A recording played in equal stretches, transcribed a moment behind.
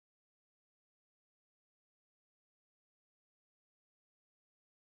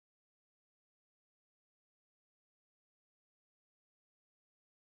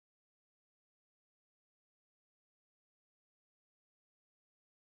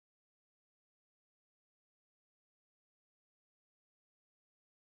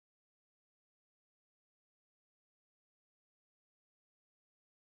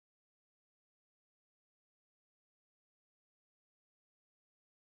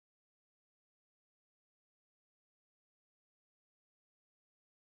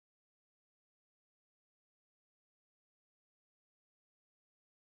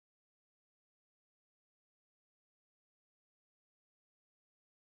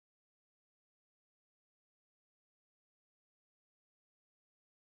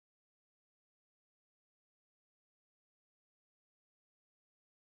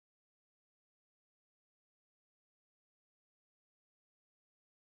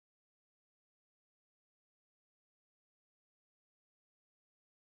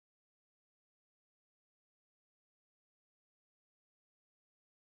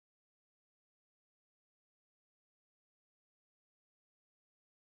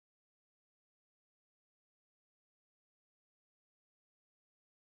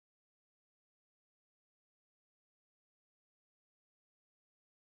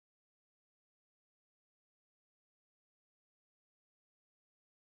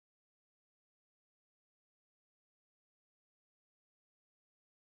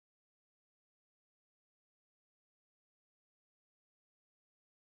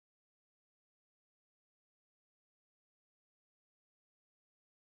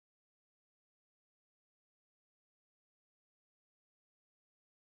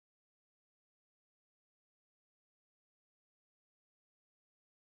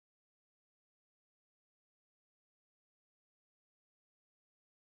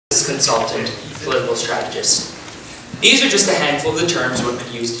business consultant, political strategist. These are just a handful of the terms one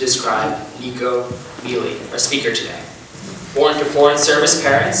could use to describe Nicco Mele, our speaker today. Born to foreign service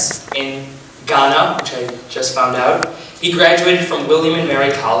parents in Ghana, which I just found out, he graduated from William and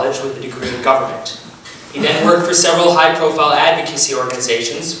Mary College with a degree in government. He then worked for several high-profile advocacy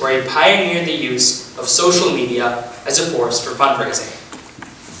organizations where he pioneered the use of social media as a force for fundraising.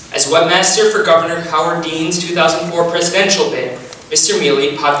 As webmaster for Governor Howard Dean's 2004 presidential bid, Mr.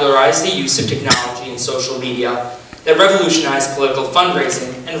 Mele popularized the use of technology and social media that revolutionized political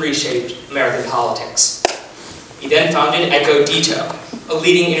fundraising and reshaped American politics. He then founded EchoDitto, a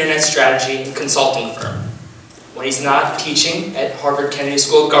leading internet strategy and consulting firm. When he's not teaching at Harvard Kennedy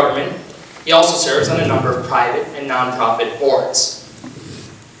School of Government, he also serves on a number of private and nonprofit boards.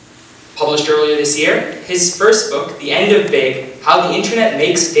 Published earlier this year, his first book, The End of Big, How the Internet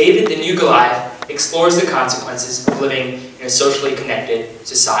Makes David the New Goliath, explores the consequences of living in a socially connected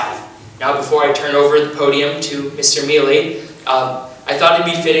society. Now, before I turn over the podium to Mr. Mele, I thought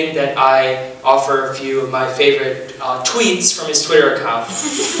it'd be fitting that I offer a few of my favorite tweets from his Twitter account.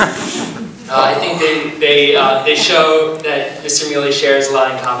 I think they show that Mr. Mele shares a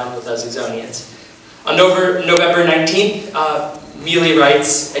lot in common with us Exonians. On November 19th, Mele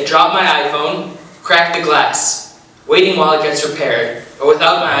writes, "I dropped my iPhone, cracked the glass, waiting while it gets repaired, but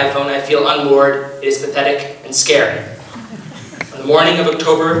without my iPhone I feel unmoored, it is pathetic and scary." On the morning of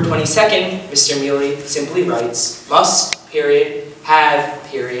October 22nd, Mr. Mele simply writes, "Must, period, have,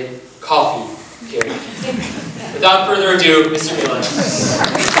 period, coffee, period." Without further ado, Mr. Mele.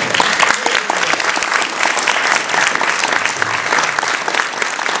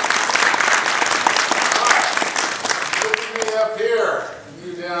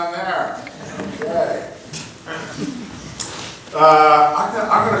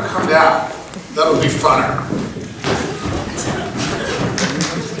 I'm going to come down. That'll be funner.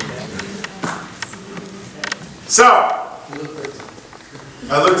 So,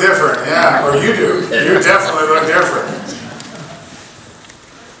 I look different, yeah, or you do. You definitely look different.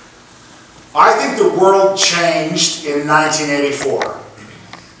 I think the world changed in 1984.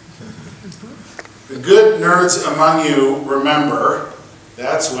 The good nerds among you remember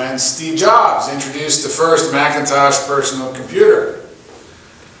that's when Steve Jobs introduced the first Macintosh personal computer.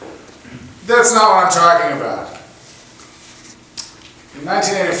 That's not what I'm talking about. In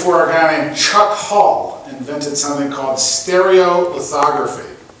 1984, a guy named Chuck Hull invented something called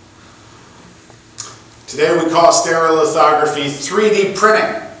stereolithography. Today we call stereolithography 3D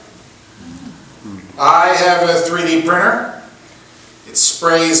printing. I have a 3D printer. It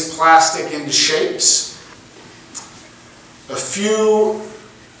sprays plastic into shapes.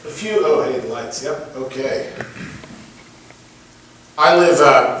 Oh, hey, the lights, yep, okay. I live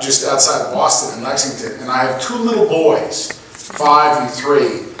just outside Boston in Lexington, and I have two little boys, 5 and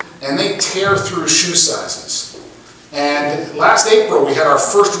 3, and they tear through shoe sizes. And last April, we had our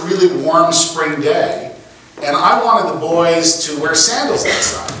first really warm spring day, and I wanted the boys to wear sandals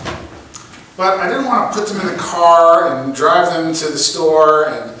outside. But I didn't want to put them in the car and drive them to the store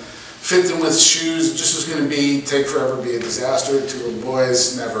and fit them with shoes. It just was going to take forever, be a disaster. Two little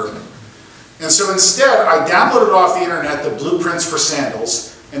boys, never. And so instead, I downloaded off the internet the blueprints for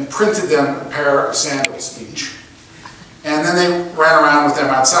sandals and printed them a pair of sandals each. And then they ran around with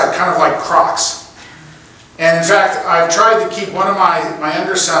them outside, kind of like Crocs. And in fact, I've tried to keep one of my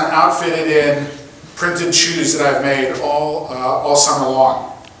underson outfitted in printed shoes that I've made all summer long.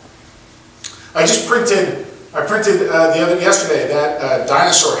 I printed yesterday that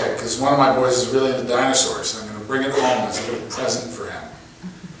dinosaur head, because one of my boys is really into dinosaurs. I'm going to bring it home as a little present for him.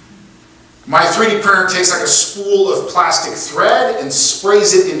 My 3D printer takes like a spool of plastic thread and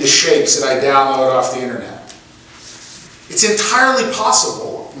sprays it into shapes that I download off the internet. It's entirely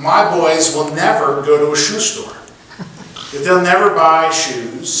possible my boys will never go to a shoe store. That they'll never buy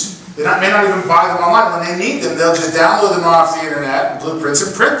shoes. They may not even buy them online. When they need them, they'll just download them off the internet, blueprints,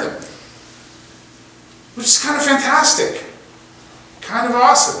 and print them. Which is kind of fantastic. Kind of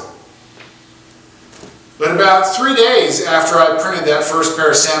awesome. But about 3 days after I printed that first pair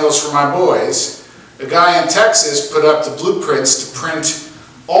of sandals for my boys, a guy in Texas put up the blueprints to print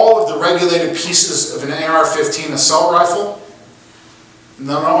all of the regulated pieces of an AR-15 assault rifle, and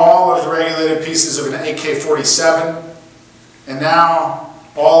then all of the regulated pieces of an AK-47, and now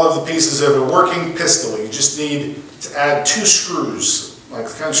all of the pieces of a working pistol. You just need to add 2 screws, like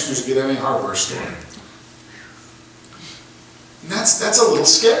the kind of screws you get at any hardware store. And that's a little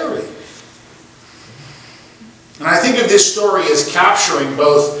scary. And I think of this story as capturing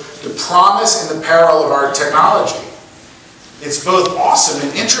both the promise and the peril of our technology. It's both awesome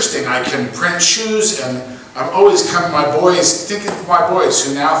and interesting. I can print shoes and I'm always coming, thinking of my boys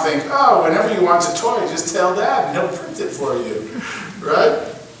who now think, oh, whenever you want a toy, just tell Dad and he'll print it for you, right?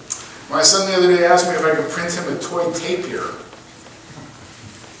 My son the other day asked me if I could print him a toy tapir.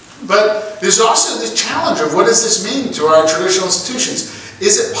 But there's also this challenge of what does this mean to our traditional institutions?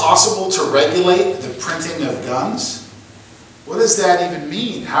 Is it possible to regulate the printing of guns? What does that even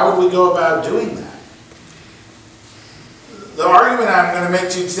mean? How would we go about doing that? The argument I'm going to make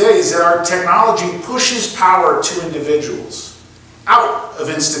to you today is that our technology pushes power to individuals, out of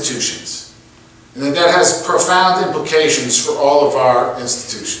institutions, and that has profound implications for all of our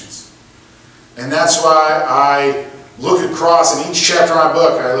institutions. And that's why I look across, in each chapter of my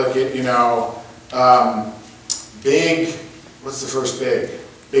book, I look at, what's the first big?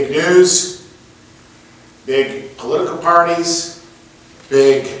 Big news, big political parties,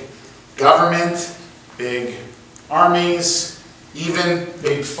 big government, big armies, even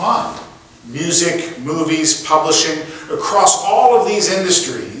big fun. Music, movies, publishing, across all of these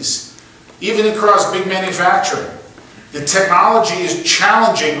industries, even across big manufacturing. The technology is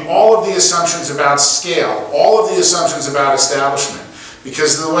challenging all of the assumptions about scale, all of the assumptions about establishment,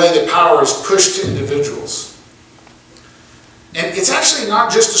 because of the way that power is pushed to individuals. And it's actually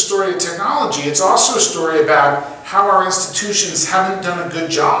not just a story of technology, it's also a story about how our institutions haven't done a good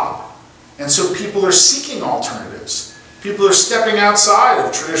job. And so people are seeking alternatives. People are stepping outside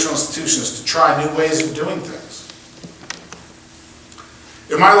of traditional institutions to try new ways of doing things.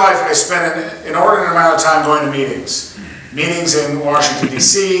 In my life, I spent an inordinate amount of time going to meetings. Meetings in Washington,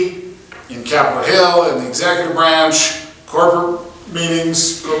 D.C., in Capitol Hill, in the executive branch, corporate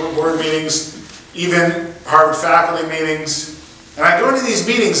meetings, corporate board meetings, even Harvard faculty meetings. And I go into these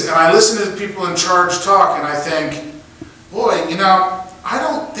meetings and I listen to the people in charge talk and I think, boy, I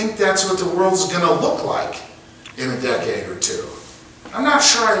don't think that's what the world's going to look like in a decade or two. I'm not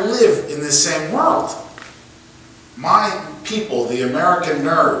sure I live in this same world. My people, the American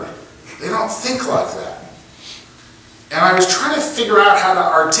nerd, they don't think like that. And I was trying to figure out how to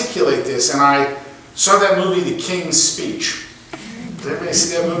articulate this, and I saw that movie, The King's Speech. Did anybody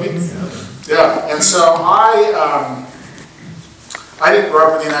see that movie? Yeah. And so I didn't grow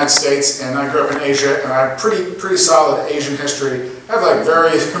up in the United States, and I grew up in Asia, and I have pretty solid Asian history. I have like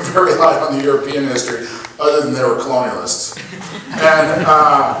very, very light on the European history, other than they were colonialists. And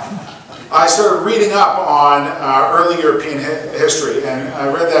I started reading up on early European history, and I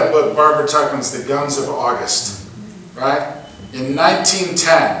read that book, Barbara Tuchman's The Guns of August. Right? In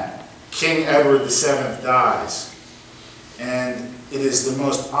 1910, King Edward VII dies, and it is the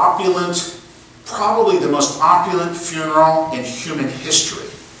most opulent, probably the most opulent funeral in human history.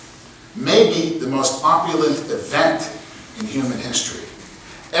 Maybe the most opulent event in human history.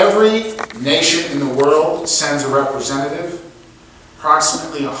 Every nation in the world sends a representative.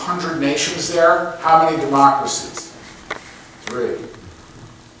 Approximately 100 nations there. How many democracies? 3.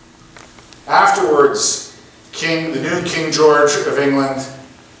 Afterwards, the new King George of England,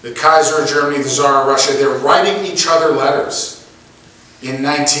 the Kaiser of Germany, the Tsar of Russia, they're writing each other letters in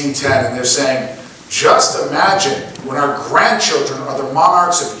 1910, and they're saying, just imagine when our grandchildren are the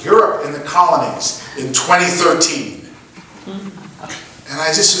monarchs of Europe and the colonies in 2013. And I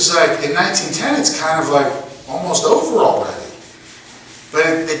just was like, in 1910, it's kind of like almost over already.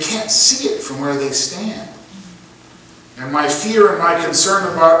 But they can't see it from where they stand. And my fear and my concern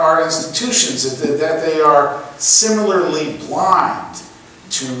about our institutions is that they are similarly blind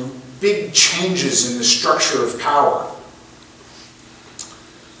to big changes in the structure of power.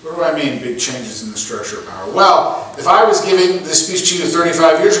 What do I mean, big changes in the structure of power? Well, if I was giving this speech to you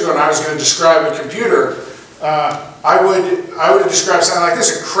 35 years ago and I was going to describe a computer, I would have described something like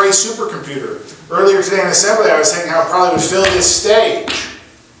this, a Cray supercomputer. Earlier today in assembly, I was thinking how it probably would fill this stage.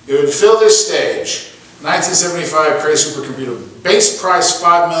 It would fill this stage. 1975 Cray supercomputer, base price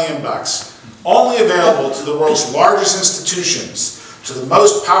 $5 million, only available to the world's largest institutions, to the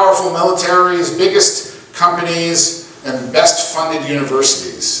most powerful militaries, biggest companies, and best funded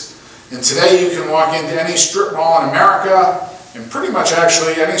universities. And today you can walk into any strip mall in America, and pretty much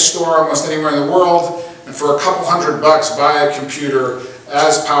actually any store almost anywhere in the world, and for a couple $100 buy a computer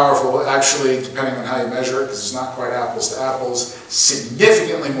as powerful, actually, depending on how you measure it, because it's not quite apples to apples,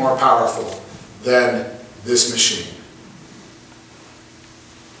 significantly more powerful than this machine.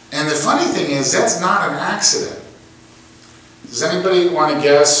 And the funny thing is, that's not an accident. Does anybody want to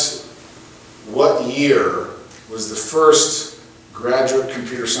guess what year was the first graduate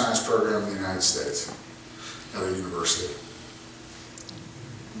computer science program in the United States at a university?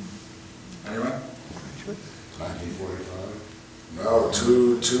 Anyone? 1945? No,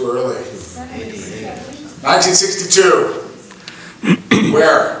 too early. 1962.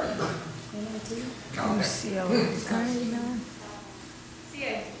 Where?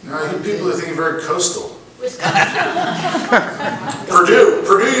 No, people are thinking very coastal.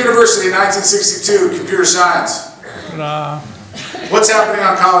 Purdue University, 1962, computer science. What's happening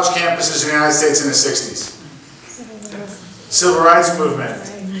on college campuses in the United States in the 60s? Civil rights movement,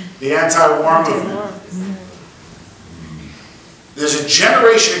 the anti-war movement. There's a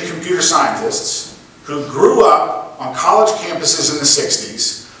generation of computer scientists who grew up on college campuses in the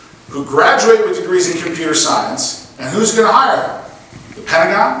 60s, who graduate with degrees in computer science, and who's going to hire them? The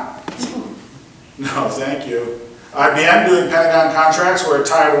Pentagon? No, thank you. IBM doing Pentagon contracts where I'm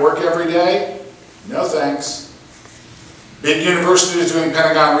tired of work every day? No thanks. Big universities doing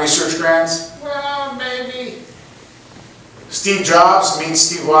Pentagon research grants? Well, maybe. Steve Jobs meets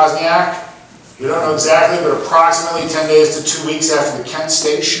Steve Wozniak. We don't know exactly, but approximately 10 days to 2 weeks after the Kent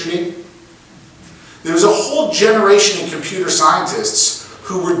State shooting. There was a whole generation of computer scientists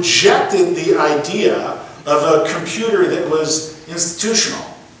who rejected the idea of a computer that was institutional,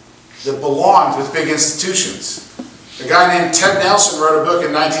 that belonged with big institutions. A guy named Ted Nelson wrote a book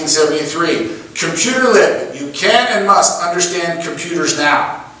in 1973, Computer Lit, You Can and Must Understand Computers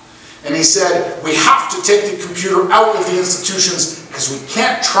Now. And he said, we have to take the computer out of the institutions because we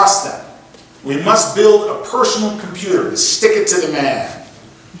can't trust them. We must build a personal computer to stick it to the man.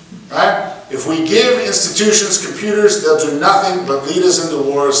 Right? If we give institutions computers, they'll do nothing but lead us into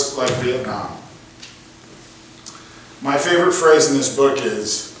wars like Vietnam. My favorite phrase in this book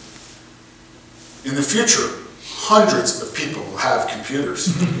is, in the future, hundreds of people will have computers.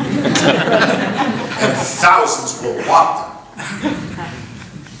 And thousands will want them.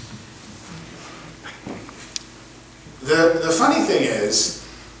 The funny thing is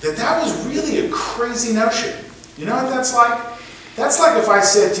that that was really a crazy notion. You know what that's like? That's like if I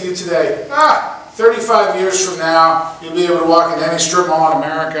said to you today, 35 years from now, you'll be able to walk into any strip mall in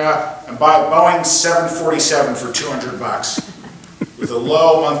America and buy a Boeing 747 for $200 with a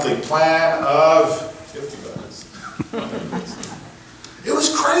low monthly plan of $50. It was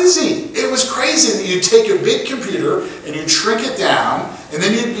crazy. It was crazy that you'd take a big computer and you'd shrink it down and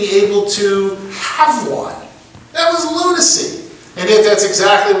then you'd be able to have one. That was lunacy. And yet that's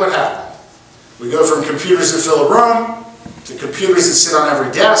exactly what happened. We go from computers that fill a room to computers that sit on every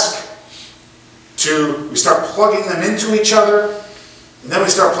desk to we start plugging them into each other, and then we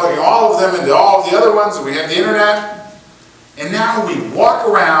start plugging all of them into all of the other ones, and we have the internet. And now we walk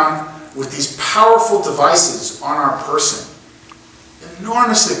around with these powerful devices on our person.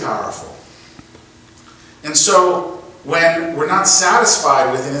 Enormously powerful. And so when we're not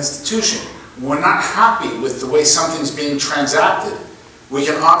satisfied with an institution, when we're not happy with the way something's being transacted, we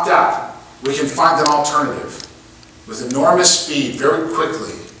can opt out. We can find an alternative with enormous speed, very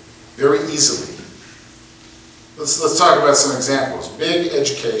quickly, very easily. Let's talk about some examples. Big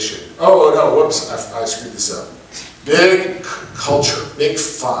education. Oh no, whoops, I screwed this up. Big culture, big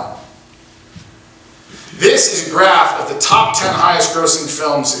fun. This is a graph of the top 10 highest grossing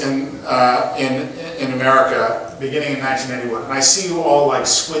films in America beginning in 1981. And I see you all like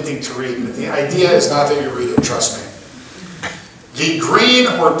squinting to read, but the idea is not that you read it, trust me. The green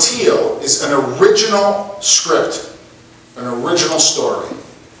or teal is an original script, an original story.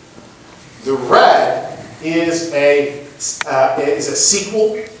 The red is a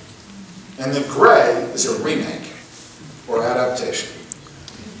sequel, and the gray is a remake or adaptation.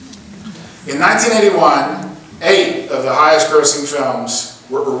 In 1981, 8 of the highest grossing films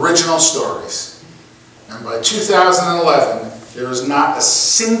were original stories. And by 2011, there is not a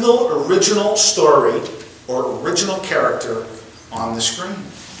single original story or original character on the screen.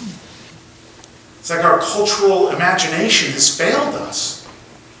 It's like our cultural imagination has failed us.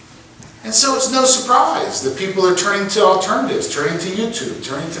 And so it's no surprise that people are turning to alternatives, turning to YouTube,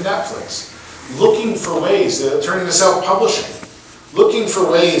 turning to Netflix, looking for ways, turning to self-publishing, looking for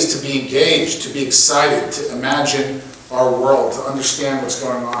ways to be engaged, to be excited, to imagine our world, to understand what's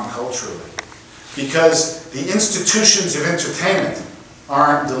going on culturally. Because the institutions of entertainment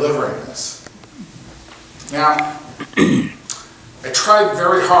aren't delivering this. Now, I tried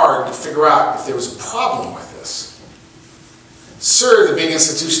very hard to figure out if there was a problem with this. Sure, the big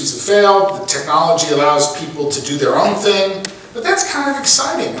institutions have failed, the technology allows people to do their own thing, but that's kind of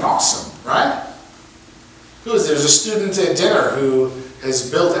exciting and awesome, right? There's a student at dinner who has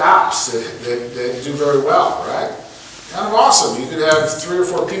built apps that do very well, right? Kind of awesome. You could have 3 or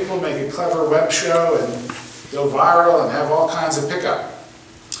 4 people make a clever web show and go viral and have all kinds of pickup.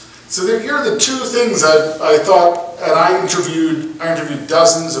 So here are the 2 things I thought, and I interviewed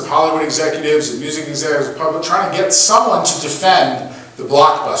dozens of Hollywood executives and music executives and public, trying to get someone to defend the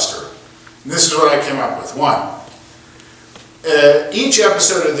blockbuster. And this is what I came up with. 1, each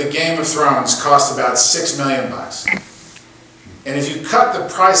episode of the Game of Thrones cost about $6 million. And if you cut the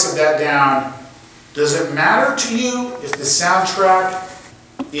price of that down, does it matter to you if the soundtrack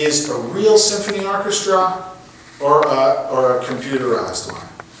is a real symphony orchestra or a computerized one?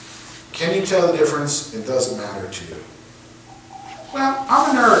 Can you tell the difference? It doesn't matter to you. Well,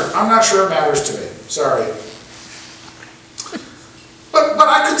 I'm a nerd. I'm not sure it matters to me. Sorry. But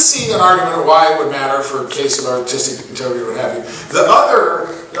I could see an argument of why it would matter for a case of artistic integrity or what have you. The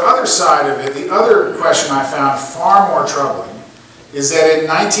other side of it, the other question I found far more troubling, is that in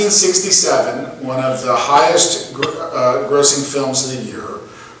 1967, one of the highest grossing films of the year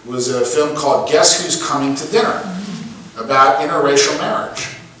was a film called Guess Who's Coming to Dinner, about interracial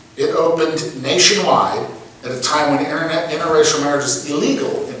marriage. It opened nationwide at a time when interracial marriage was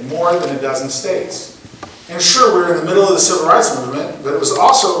illegal in more than a dozen states. And sure, we're in the middle of the civil rights movement, but it was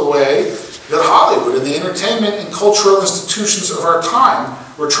also a way that Hollywood and the entertainment and cultural institutions of our time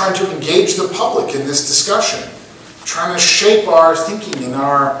were trying to engage the public in this discussion, trying to shape our thinking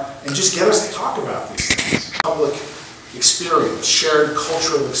and just get us to talk about these things. Public experience, shared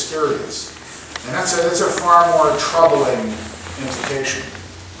cultural experience. And that's a far more troubling implication.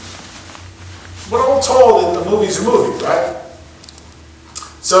 But all told, the movie's a movie, right?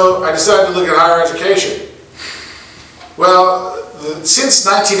 So I decided to look at higher education. Well, since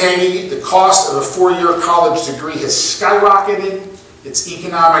 1980, the cost of a four-year college degree has skyrocketed. Its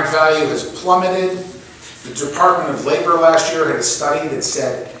economic value has plummeted. The Department of Labor last year had a study that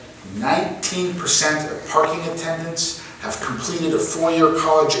said 19% of parking attendants have completed a four-year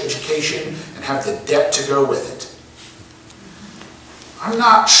college education and have the debt to go with it. I'm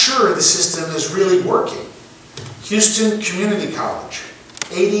not sure the system is really working. Houston Community College,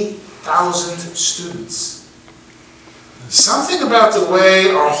 80,000 students. Something about the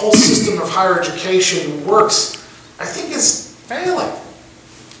way our whole system of higher education works, I think, is failing.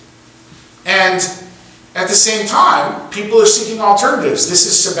 And at the same time, people are seeking alternatives. This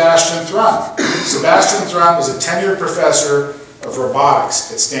is Sebastian Thrun. Sebastian Thrun was a tenured professor of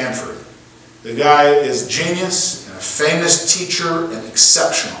robotics at Stanford. The guy is a genius and a famous teacher and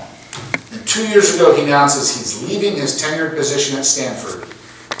exceptional. And 2 years ago, he announces he's leaving his tenured position at Stanford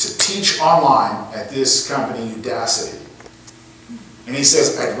to teach online at this company, Udacity. And he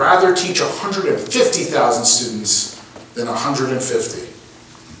says, I'd rather teach 150,000 students than 150.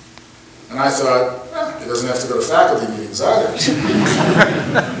 And I thought, he doesn't have to go to faculty meetings either.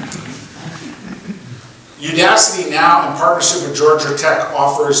 Udacity now, in partnership with Georgia Tech,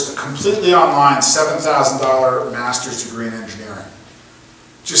 offers a completely online $7,000 master's degree in engineering.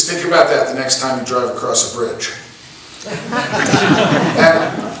 Just think about that the next time you drive across a bridge. And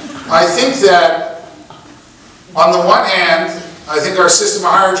I think that, on the one hand, I think our system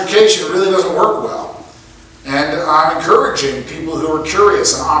of higher education really doesn't work well. And I'm encouraging people who are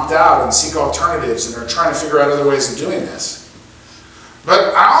curious and opt out and seek alternatives and are trying to figure out other ways of doing this.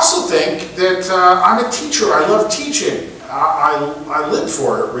 But I also think that I'm a teacher. I love teaching. I live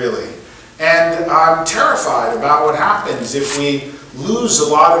for it, really. And I'm terrified about what happens if we lose a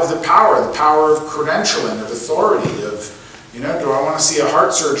lot of the power of credentialing, of authority, of, do I want to see a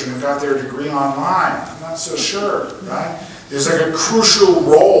heart surgeon who got their degree online? I'm not so sure, right? There's like a crucial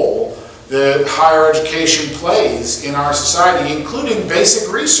role that higher education plays in our society, including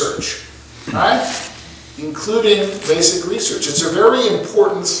basic research, right? Including basic research. It's a very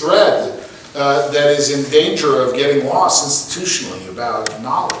important thread that is in danger of getting lost institutionally about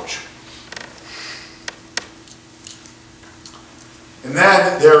knowledge. And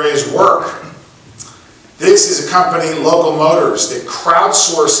then there is work. This is a company, Local Motors, that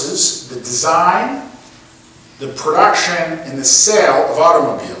crowdsources the design, the production, and the sale of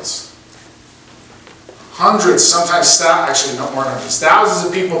automobiles. Hundreds, sometimes actually not more than hundreds, thousands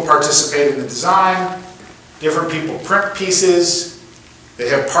of people participate in the design. Different people print pieces. They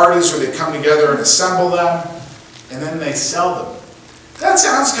have parties where they come together and assemble them, and then they sell them. That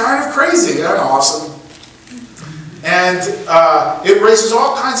sounds kind of crazy and awesome. And it raises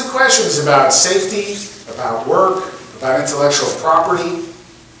all kinds of questions about safety, about work, about intellectual property.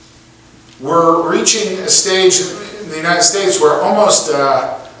 We're reaching a stage in the United States where almost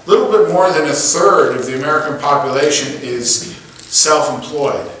a little bit more than a third of the American population is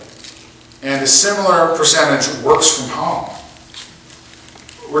self-employed. And a similar percentage works from home.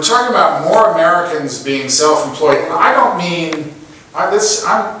 We're talking about more Americans being self-employed. And I don't mean, I'm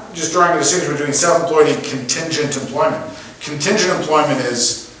just drawing a distinction between self-employed and contingent employment. Contingent employment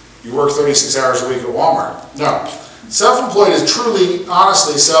is you work 36 hours a week at Walmart. No. Self-employed is truly,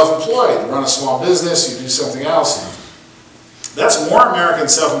 honestly self-employed. You run a small business, you do something else. That's more American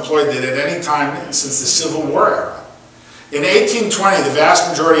self-employed than at any time since the Civil War era. In 1820, the vast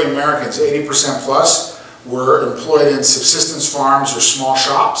majority of Americans, 80% plus, were employed in subsistence farms or small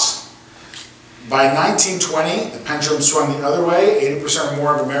shops. By 1920, the pendulum swung the other way, 80% or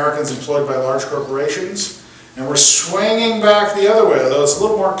more of Americans employed by large corporations, and we're swinging back the other way, although it's a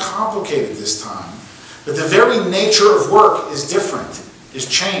little more complicated this time. But the very nature of work is different, is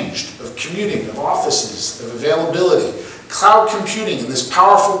changed, of commuting, of offices, of availability. Cloud computing and this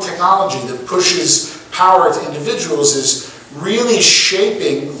powerful technology that pushes power to individuals is really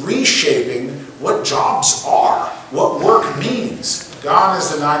reshaping what jobs are, what work means. Gone is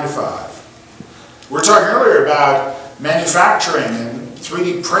the 9 to 5. We were talking earlier about manufacturing and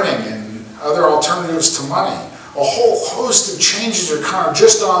 3D printing and other alternatives to money. A whole host of changes are kind of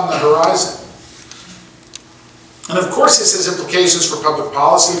just on the horizon. And of course this has implications for public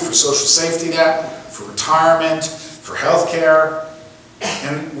policy, for social safety net, for retirement, for healthcare.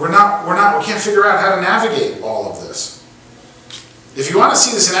 And we can't figure out how to navigate all of this. If you want to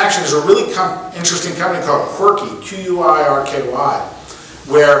see this in action, there's a really interesting company called Quirky, Q-U-I-R-K-Y,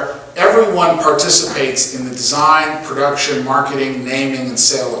 where everyone participates in the design, production, marketing, naming, and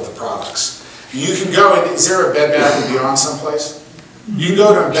sale of the products. You can go, is there a Bed Bath & Beyond someplace? You can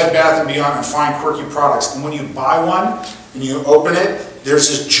go to Bed Bath & Beyond and find Quirky products, and when you buy one and you open it, there's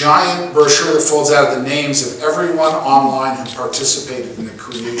this giant brochure that folds out of the names of everyone online who participated in the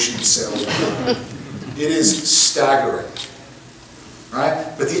creation and sale of the product. It is staggering.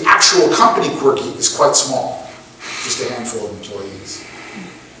 Right? But the actual company Quirky is quite small, just a handful of employees.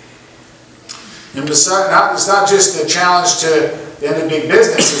 And besides, it's not just a challenge to the end of big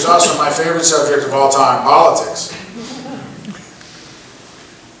business, there's also my favorite subject of all time, politics.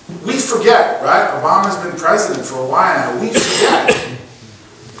 We forget, right? Obama's been president for a while now. We forget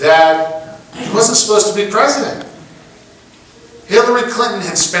that he wasn't supposed to be president. Hillary Clinton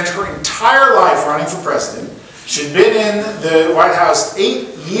had spent her entire life running for president. She'd been in the White House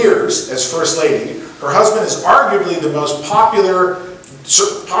 8 years as First Lady. Her husband is arguably the most popular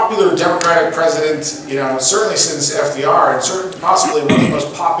Democratic president, certainly since FDR, and possibly one of the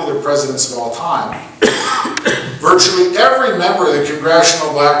most popular presidents of all time. Virtually every member of the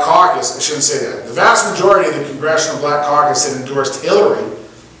Congressional Black Caucus, I shouldn't say that, the vast majority of the Congressional Black Caucus had endorsed Hillary,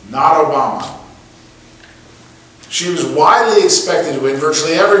 not Obama. She was widely expected to win.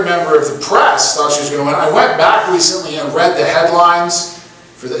 Virtually every member of the press thought she was going to win. I went back recently and read the headlines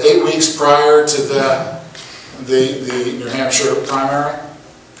for the 8 weeks prior to the New Hampshire primary.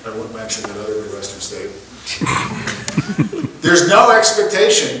 I won't mention that other Midwestern state. There's no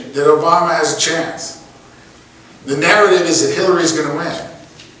expectation that Obama has a chance. The narrative is that Hillary's going to win.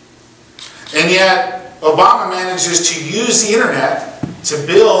 And yet, Obama manages to use the internet to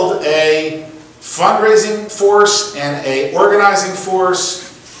build a fundraising force and an organizing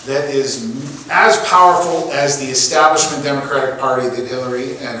force that is as powerful as the establishment Democratic Party that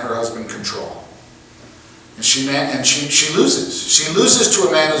Hillary and her husband control. And she loses. She loses to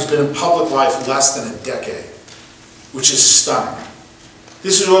a man who's been in public life less than a decade, which is stunning.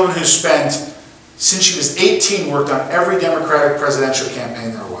 This is a woman who spent, since she was 18, worked on every Democratic presidential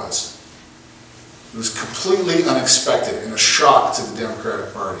campaign there was. It was completely unexpected and a shock to the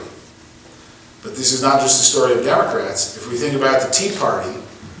Democratic Party. But this is not just the story of Democrats. If we think about the Tea Party,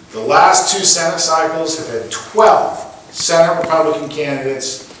 the last 2 Senate cycles have had 12 Senate Republican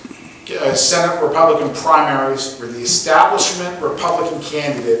candidates, Senate Republican primaries, where the establishment Republican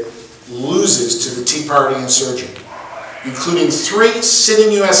candidate loses to the Tea Party insurgent, including 3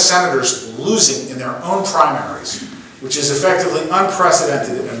 sitting U.S. senators losing in their own primaries, which is effectively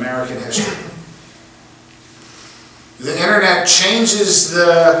unprecedented in American history. The internet changes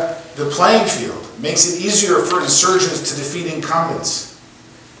the playing field, makes it easier for insurgents to defeat incumbents,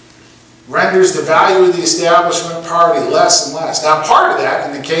 renders the value of the establishment party less and less. Now, part of that,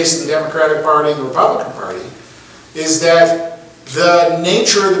 in the case of the Democratic Party and the Republican Party, is that the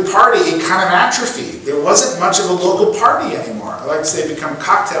nature of the party, it kind of atrophied. There wasn't much of a local party anymore. I like to say they become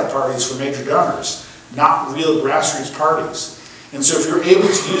cocktail parties for major donors, not real grassroots parties. And so if you're able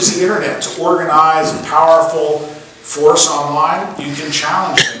to use the internet to organize a powerful force online, you can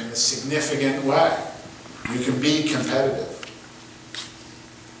challenge them in a significant way. You can be competitive.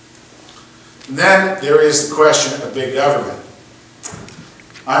 And then there is the question of big government.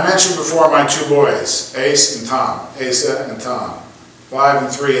 I mentioned before my 2 boys, Asa and Tom, 5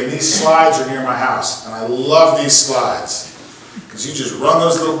 and 3, and these slides are near my house, and I love these slides. Because you just run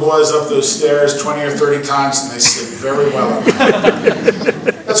those little boys up those stairs 20 or 30 times and they sleep very well.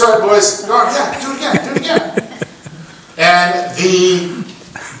 That's right, boys. Go on, yeah, do it again, do it again. And the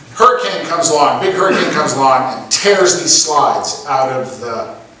hurricane comes along, big hurricane comes along and tears these slides out of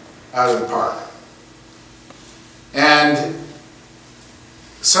the park. And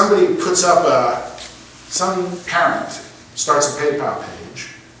somebody puts up some parent starts a PayPal page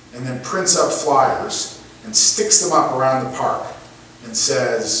and then prints up flyers and sticks them up around the park and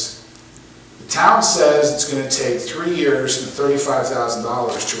says, the town says it's going to take 3 years and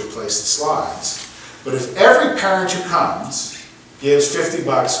 $35,000 to replace the slides. But if every parent who comes gives $50,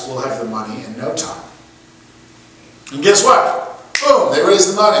 we'll have the money in no time. And guess what? Boom, they raised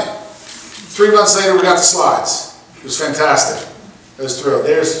the money. 3 months later, we got the slides. It was fantastic. I was thrilled.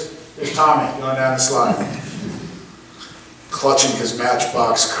 There's Tommy going down the slide, clutching his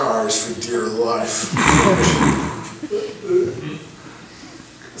Matchbox cars for dear life.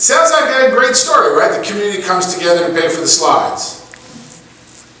 It sounds like a great story, right? The community comes together to pay for the slides.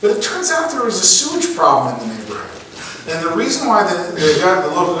 But it turns out there was a sewage problem in the neighborhood. And the reason why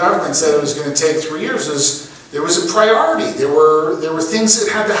the local government said it was going to take 3 years is there was a priority. There were things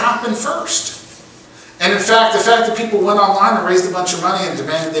that had to happen first. And in fact, the fact that people went online and raised a bunch of money and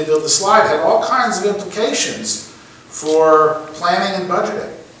demanded they build the slide had all kinds of implications for planning and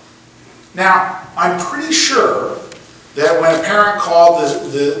budgeting. Now, I'm pretty sure that when a parent called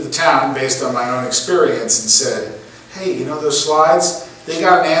the town, based on my own experience, and said, hey, you know those slides? They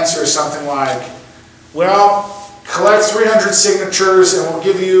got an answer something like, well, collect 300 signatures and we'll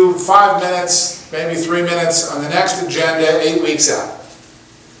give you 5 minutes, maybe 3 minutes on the next agenda 8 weeks out.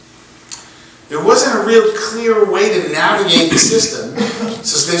 There wasn't a real clear way to navigate the system,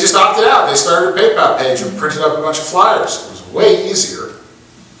 so they just opted out. They started a PayPal page and printed up a bunch of flyers. It was way easier.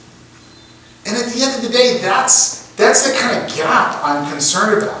 And at the end of the day, that's the kind of gap I'm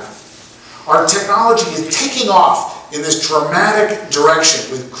concerned about. Our technology is taking off in this dramatic direction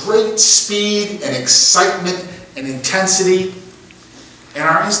with great speed and excitement and intensity, and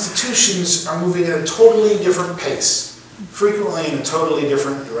our institutions are moving at a totally different pace, frequently in a totally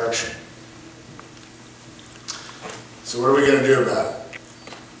different direction. So what are we going to do about it?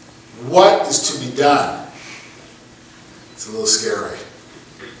 What is to be done? It's a little scary.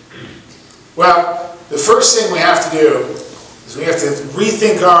 Well, the first thing we have to do is we have to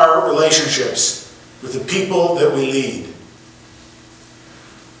rethink our relationships with the people that we lead.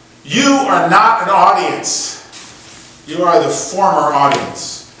 You are not an audience. You are the former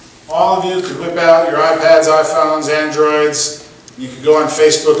audience. All of you could whip out your iPads, iPhones, Androids. You could go on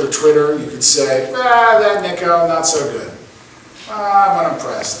Facebook or Twitter. You could say, that Nicco, not so good. I'm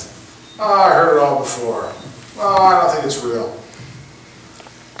unimpressed. I heard it all before. I don't think it's real.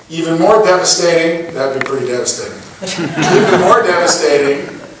 Even more devastating, that'd be pretty devastating. Even more devastating,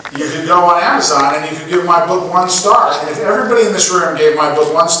 you could go on Amazon and you could give my book 1 star. And if everybody in this room gave my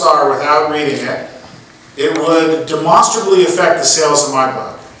book 1 star without reading it, it would demonstrably affect the sales of my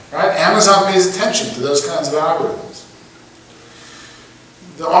book. Right? Amazon pays attention to those kinds of algorithms.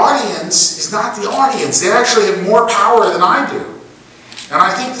 The audience is not the audience. They actually have more power than I do. And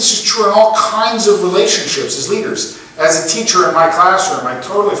I think this is true in all kinds of relationships as leaders. As a teacher in my classroom, I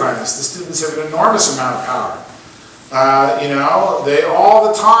totally find this. The students have an enormous amount of power. They all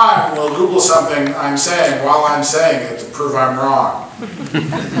the time will Google something I'm saying while I'm saying it to prove I'm wrong.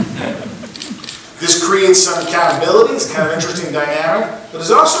 This creates some accountability. It's kind of interesting dynamic, but it's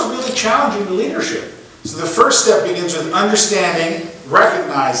also really challenging to leadership. So the first step begins with understanding,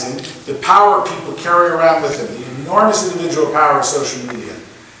 recognizing the power people carry around with them, the enormous individual power of social media.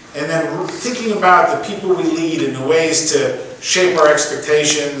 And then thinking about the people we lead and the ways to shape our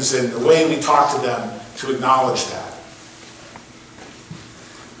expectations and the way we talk to them to acknowledge that.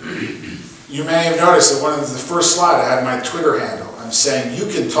 You may have noticed that one of the first slide I had my Twitter handle. I'm saying, you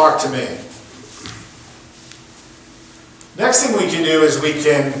can talk to me. Next thing we can do is we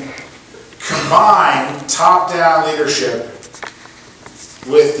can combine top-down leadership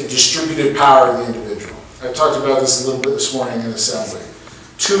with the distributed power of the individual. I talked about this a little bit this morning in assembly.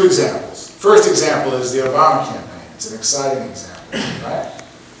 2 examples. First example is the Obama campaign. It's an exciting example, right?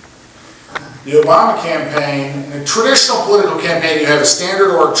 The Obama campaign, in a traditional political campaign, you have a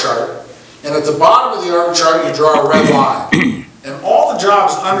standard org chart, and at the bottom of the org chart you draw a red line. And all the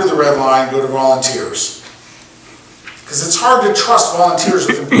jobs under the red line go to volunteers. Because it's hard to trust volunteers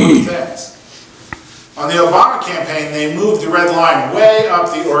with important things. On the Obama campaign, they moved the red line way up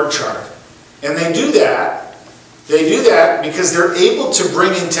the org chart. And they do that because they're able to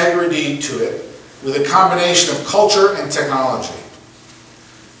bring integrity to it with a combination of culture and technology.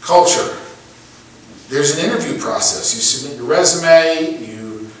 Culture. There's an interview process. You submit your resume,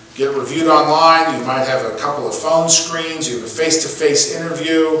 you get reviewed online, you might have a couple of phone screens, you have a face-to-face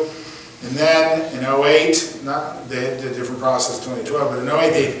interview, and then in 08, they did a different process in 2012, but in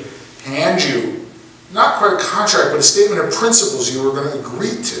 08 they hand you, not quite a contract, but a statement of principles you were going to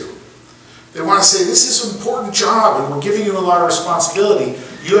agree to. They want to say, this is an important job and we're giving you a lot of responsibility.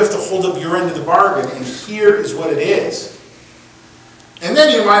 You have to hold up your end of the bargain and here is what it is. And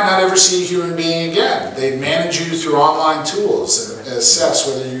then you might not ever see a human being again. They manage you through online tools and assess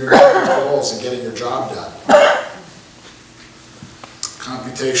whether you're meeting your goals and getting your job done.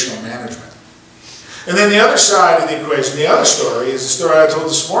 Computational management. And then the other side of the equation, the other story, is the story I told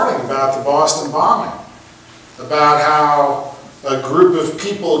this morning about the Boston bombing. About how a group of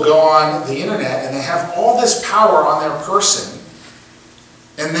people go on the internet and they have all this power on their person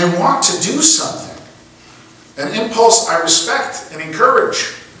and they want to do something. An impulse I respect and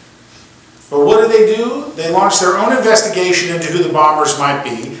encourage. But what do? They launch their own investigation into who the bombers might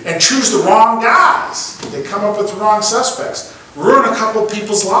be and choose the wrong guys. They come up with the wrong suspects. Ruin a couple of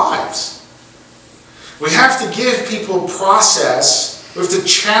people's lives. We have to give people process. We have to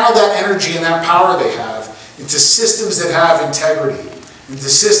channel that energy and that power they have into systems that have integrity, into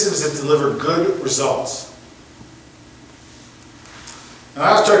systems that deliver good results. And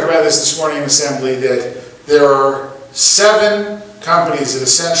I was talking about this morning in Assembly, that there are 7 companies that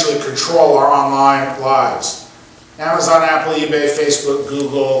essentially control our online lives. Amazon, Apple, eBay, Facebook,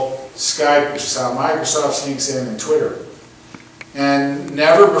 Google, Skype, which is how Microsoft sneaks in, and Twitter. And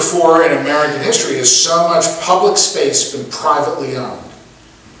never before in American history has so much public space been privately owned.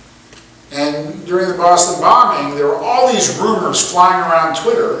 And during the Boston bombing, there were all these rumors flying around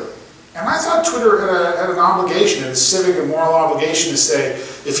Twitter. And I thought Twitter had an obligation, a civic and moral obligation to say,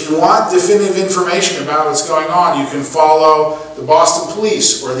 if you want definitive information about what's going on, you can follow the Boston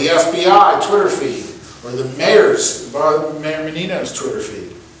Police or the FBI Twitter feed or the mayor's, Mayor Menino's Twitter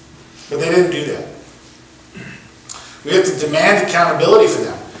feed. But they didn't do that. We have to demand accountability for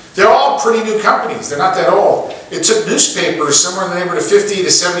them. They're all pretty new companies. They're not that old. It took newspapers somewhere in the neighborhood of 50 to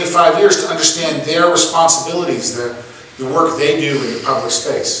 75 years to understand their responsibilities, the work they do in the public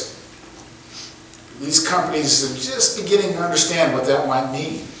space. These companies are just beginning to understand what that might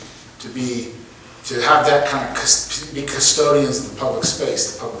mean, to have that kind of, be custodians of the public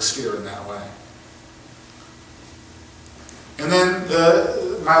space, the public sphere in that way. And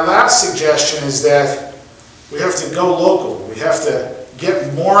then my last suggestion is that we have to go local. We have to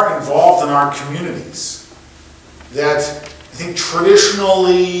get more involved in our communities. That I think traditional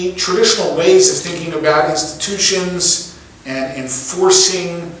ways of thinking about institutions and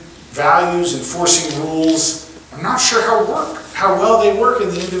enforcing values, enforcing rules, I'm not sure how well they work in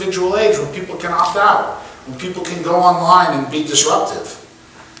the individual age when people can opt out, when people can go online and be disruptive.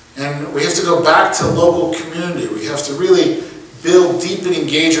 And we have to go back to local community. We have to really build deep and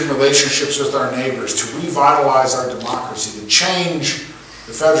engaging relationships with our neighbors to revitalize our democracy, to change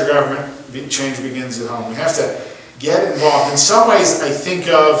the federal government. Change begins at home. We have to get involved. In some ways, I think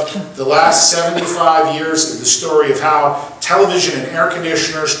of the last 75 years of the story of how television and air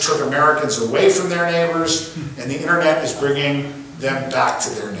conditioners took Americans away from their neighbors, and the internet is bringing them back to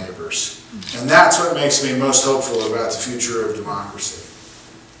their neighbors. And that's what makes me most hopeful about the future of democracy.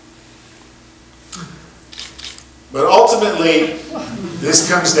 But ultimately,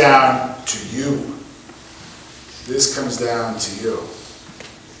 this comes down to you. This comes down to you.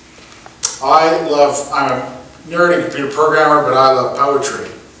 I'm a nerdy computer programmer, but I love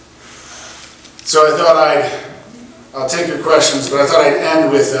poetry. So I thought I'll take your questions, but I thought I'd end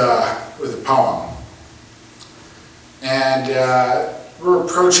with a poem. And we're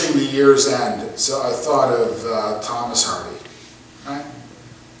approaching the year's end, so I thought of Thomas Hardy. Right?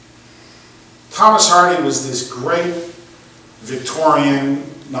 Thomas Hardy was this great Victorian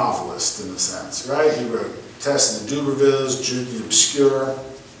novelist, in a sense, right? He wrote Tess and the Dubervilles, Jude the Obscure,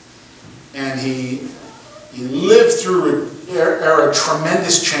 and he lived through an era of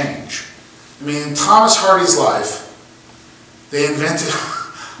tremendous change. I mean, in Thomas Hardy's life, they invented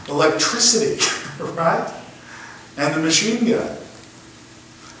electricity, right? And the machine gun.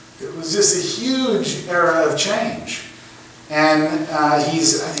 It was just a huge era of change. And I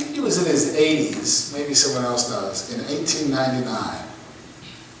think he was in his 80s, maybe someone else knows, in 1899.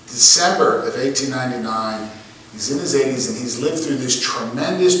 December of 1899, he's in his 80s and he's lived through this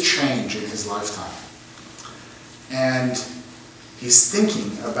tremendous change in his lifetime. And he's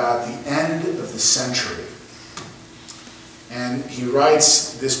thinking about the end of the century. And he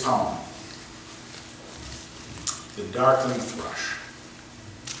writes this poem, The Darkling Thrush.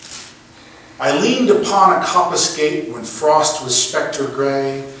 I leaned upon a coppice gate when frost was spectre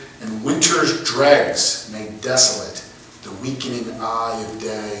gray, and winter's dregs made desolate the weakening eye of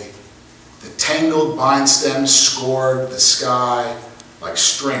day. The tangled vine stems scored the sky like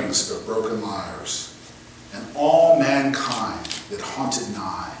strings of broken lyres, and all mankind that haunted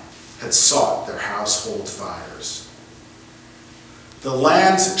nigh had sought their household fires. The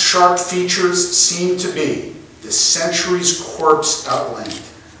land's sharp features seem to be the century's corpse outlined.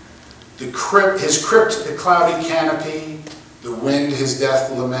 His crypt the cloudy canopy, the wind his death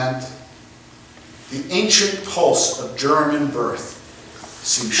lament. The ancient pulse of German birth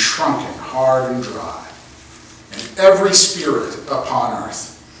seems shrunken, hard and dry, and every spirit upon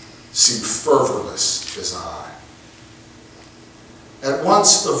earth seemed fervorless as I. At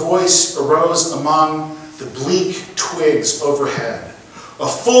once a voice arose among the bleak twigs overhead, a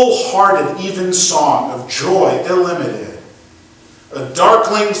full-hearted even song of joy illimited. A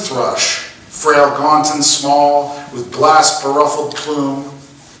darkling thrush, frail, gaunt, and small, with blast beruffled plume,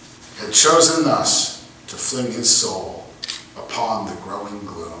 had chosen thus to fling his soul upon the growing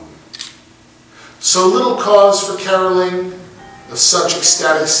gloom. So little cause for caroling of such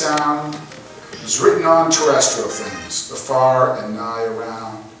ecstatic sound was written on terrestrial things, afar and nigh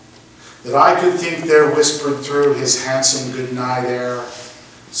around, that I could think there whispered through his handsome good night air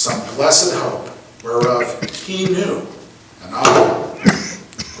some blessed hope whereof he knew, and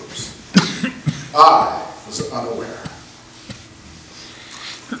I was unaware.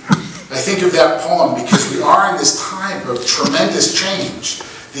 I think of that poem because we are in this time of tremendous change.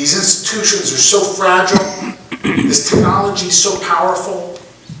 These institutions are so fragile, this technology is so powerful,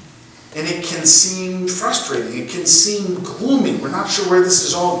 and it can seem frustrating, it can seem gloomy. We're not sure where this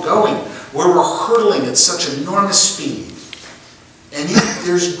is all going, where we're hurtling at such enormous speed. And yet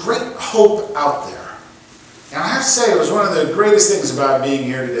there's great hope out there. And I have to say, it was one of the greatest things about being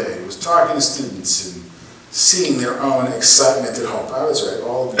here today, was talking to students and seeing their own excitement and hope. I was right,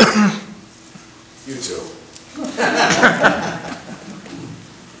 all of you. You too.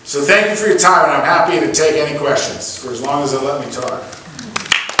 So thank you for your time, and I'm happy to take any questions for as long as they'll let me talk.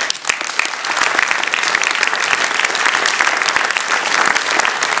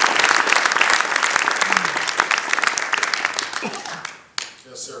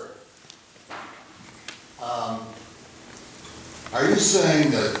 Yes, sir. Are you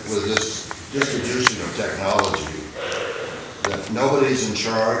saying that with this distribution of technology, that nobody's in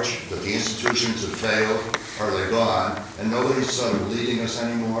charge, that the institutions have failed, or they're gone, and nobody's sort of leading us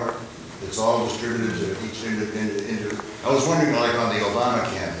anymore? It's all distributed to each individual. I was wondering, like on the Obama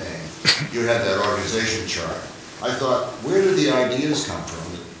campaign, you had that organization chart. I thought, where did the ideas come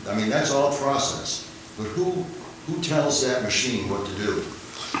from? I mean, that's all process, but who tells that machine what to do?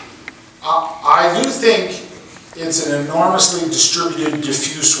 I do think it's an enormously distributed,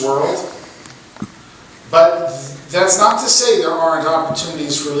 diffuse world, but that's not to say there aren't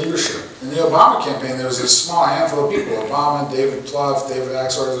opportunities for leadership. In the Obama campaign, there was a small handful of people, Obama, David Plouffe, David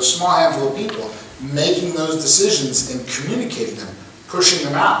Axelrod, there was a small handful of people making those decisions and communicating them, pushing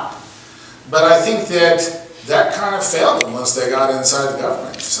them out. But I think that kind of failed them once they got inside the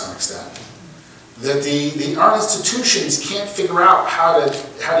government to some extent. That our institutions can't figure out how to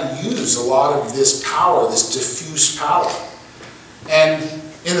use a lot of this power, this diffuse power. And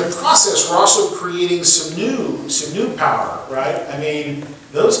in the process, we're also creating some new power, right? I mean,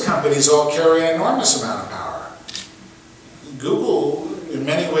 those companies all carry an enormous amount of power. Google, in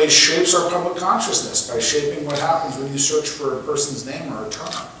many ways, shapes our public consciousness by shaping what happens when you search for a person's name or a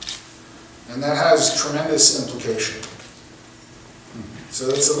term. And that has tremendous implication. So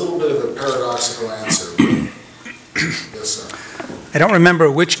that's a little bit of a paradoxical answer. Yes, sir. I don't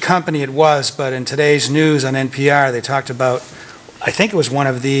remember which company it was, but in today's news on NPR, they talked about, I think it was one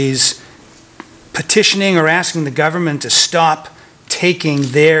of these, petitioning or asking the government to stop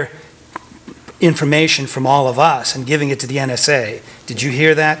taking their information from all of us and giving it to the NSA. Did you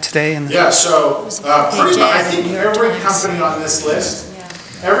hear that today? Yeah, so pretty much, I think every company on this list,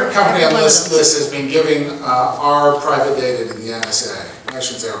 every company on this list has been giving our private data to the NSA. I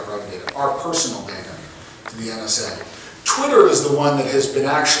shouldn't say our private data, our personal data to the NSA. Twitter is the one that has been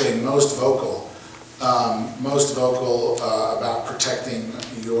actually most vocal about protecting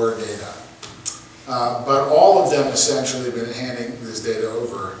your data. But all of them essentially have been handing this data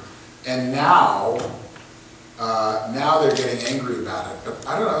over. And now they're getting angry about it. But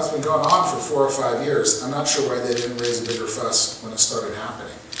I don't know, it's been going on for 4 or 5 years. I'm not sure why they didn't raise a bigger fuss when it started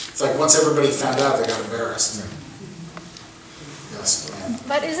happening. It's like once everybody found out, they got embarrassed. Yes, ma'am.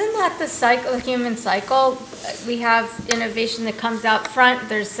 But isn't that the cycle, the human cycle? We have innovation that comes out front.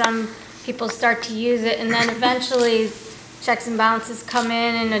 There's some people start to use it, and then eventually checks and balances come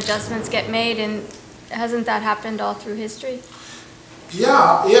in and adjustments get made. And hasn't that happened all through history?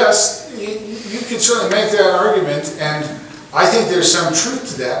 Yeah, yes, you could certainly make that argument, and I think there's some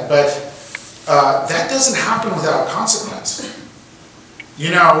truth to that, but that doesn't happen without consequence.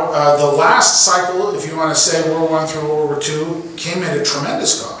 You know, the last cycle, if you want to say World War I through World War II, came at a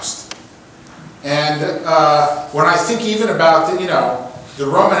tremendous cost. And when I think even about the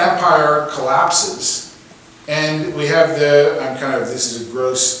Roman Empire collapses, and we have this is a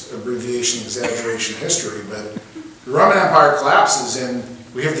gross abbreviation, exaggeration of history, but the Roman Empire collapses and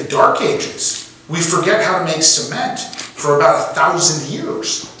we have the Dark Ages. We forget how to make cement for about 1,000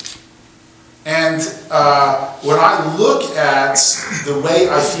 years. And when I look at the way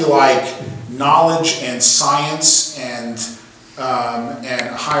I feel like knowledge and science and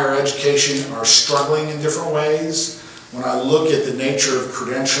higher education are struggling in different ways, when I look at the nature of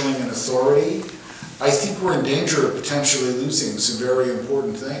credentialing and authority, I think we're in danger of potentially losing some very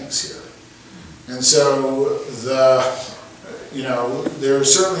important things here. And so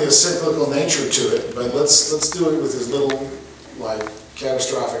there's certainly a cyclical nature to it, but let's do it with as little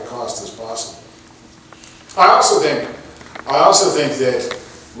catastrophic cost as possible. I also think that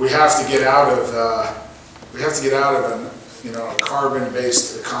we have to get out of a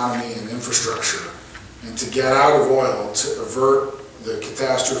carbon-based economy and infrastructure, and to get out of oil to avert the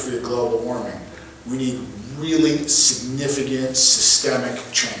catastrophe of global warming, we need really significant systemic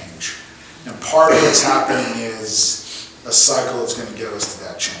change. And part of what's happening is a cycle that's going to get us to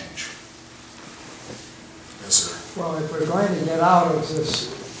that change. Yes, sir. Well, if we're going to get out of this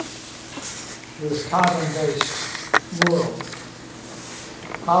carbon-based world,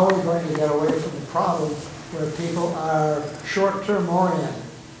 how are we going to get away from the problem where people are short-term oriented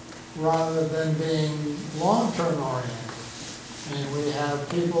rather than being long-term oriented? And we have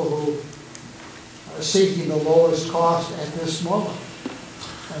people who are seeking the lowest cost at this moment,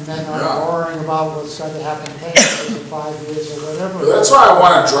 and then are worrying about what's going to happen 10 years or 5 years or whatever. But that's why I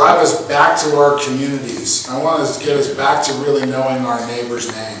want to drive us back to our communities. I want to get us back to really knowing our neighbors'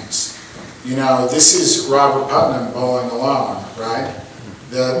 names. This is Robert Putnam bowling alone, right?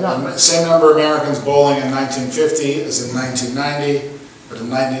 The same number of Americans bowling in 1950 as in 1990, but in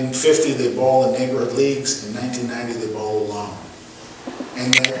 1950 they bowl in neighborhood leagues, in 1990 they bowl alone.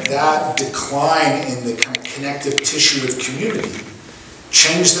 And that decline in the kind of connective tissue of community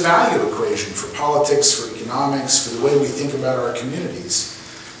changed the value equation for politics, for economics, for the way we think about our communities,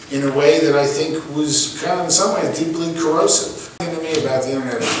 in a way that I think was kind of in some ways deeply corrosive. The thing to me about the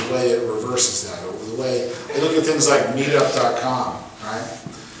internet is the way it reverses that, or the way I look at things like meetup.com, right?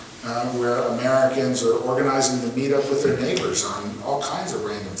 Where Americans are organizing to meet up with their neighbors on all kinds of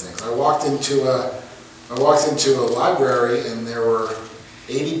random things. I walked into a library and there were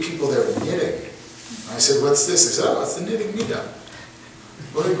 80 people there knitting. I said, "What's this?" They said, "Oh, it's the knitting meetup."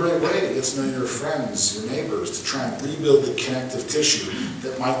 What a great way to get to know your friends, your neighbors, to try and rebuild the connective tissue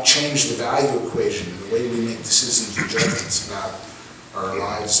that might change the value equation and the way we make decisions and judgments about our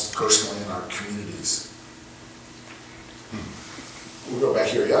lives personally and our communities. We'll go back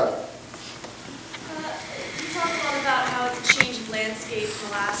here, yeah? You talk a lot about how it's a changed landscape in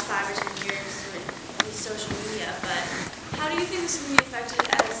the last 5 or 10 years with social media, but how do you think this will be affected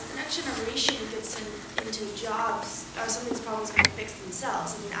as the next generation gets into jobs? Are some of these problems going to fix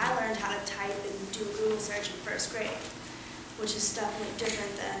themselves? I mean, I learned how to type and do a Google search in first grade, which is definitely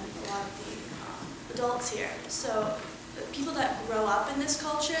different than a lot of the adults here. So people that grow up in this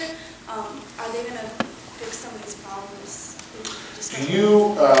culture, are they going to fix some of these problems?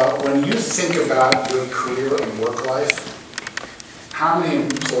 When you think about your career and work life, how many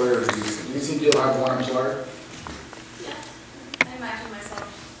employers do you think? Do you think you'll have one employer? Yeah, I imagine myself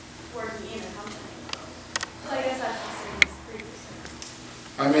working in a company. So I guess that's the same as previously.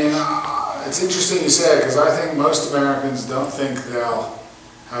 I mean, it's interesting you say it, because I think most Americans don't think they'll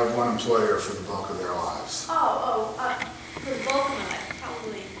have one employer for the bulk of their lives. For the bulk of my life,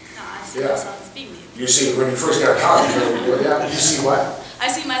 probably not. I see myself as being the employer. You see, when you first got out of college, you see what? I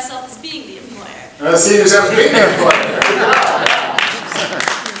see myself as being the employer. See yourself as being the employer.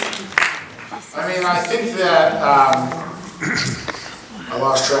 I mean, I think that, I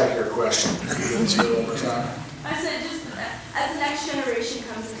lost track of your question. Can you say it one more time? I said just as the next generation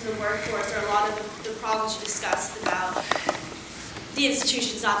comes into the workforce, there are a lot of the problems you discussed about the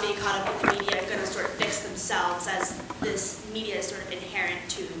institutions not being caught up with the media are going to sort of fix themselves, as this media is sort of inherent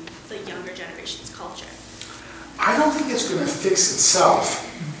to the younger generation's culture. I don't think it's going to fix itself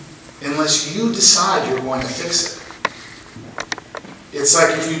unless you decide you're going to fix it. It's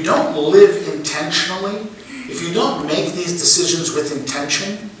like if you don't live intentionally, if you don't make these decisions with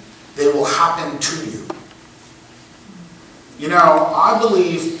intention, they will happen to you. I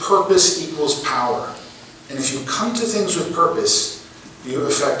believe purpose equals power. And if you come to things with purpose, you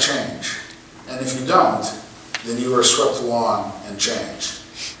affect change. And if you don't, then you are swept along and changed.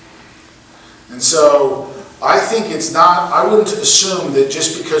 And so I think I wouldn't assume that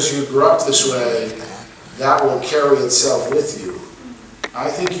just because you grew up this way, that will carry itself with you. I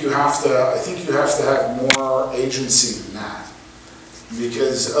think you have to have more agency than that,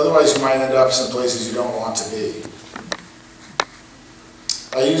 because otherwise you might end up some places you don't want to be.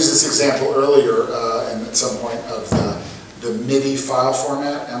 I used this example earlier and at some point of the MIDI file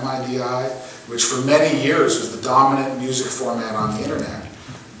format, MIDI, which for many years was the dominant music format on the internet.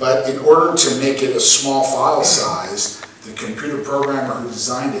 But in order to make it a small file size, the computer programmer who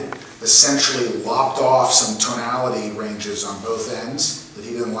designed it essentially lopped off some tonality ranges on both ends that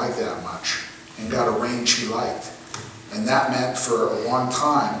he didn't like that much and got a range he liked. And that meant for a long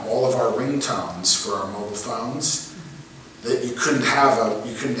time, all of our ringtones for our mobile phones, that you couldn't have a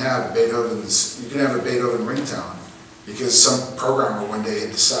Beethoven ringtone because some programmer one day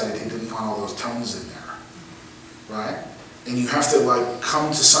had decided he didn't want all those tones in there, right? And you have to like come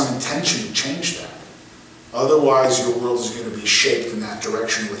to some intention to change that. Otherwise, your world is going to be shaped in that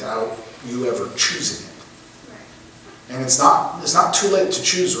direction without you ever choosing it. And it's not too late to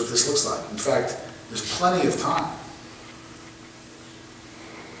choose what this looks like. In fact, there's plenty of time.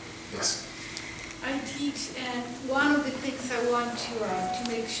 Yes. I teach, and one of the things I want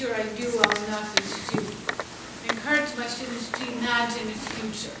to make sure I do well enough is to encourage my students to imagine a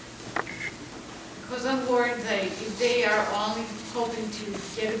future. Because I'm worried that if they are only hoping to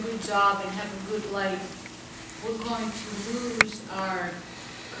get a good job and have a good life, we're going to lose our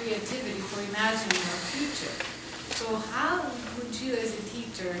creativity for imagining our future. So how would you as a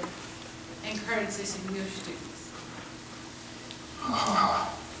teacher encourage this in your students?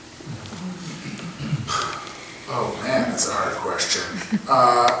 Oh man, that's a hard question.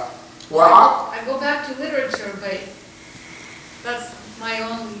 Well, I go back to literature, but that's my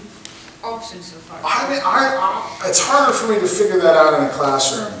only option so far. I mean, it's harder for me to figure that out in a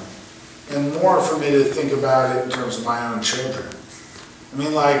classroom, and more for me to think about it in terms of my own children. I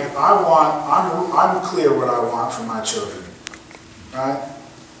mean, like, I'm clear what I want from my children, right?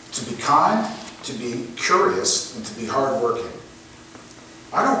 To be kind, to be curious, and to be hardworking.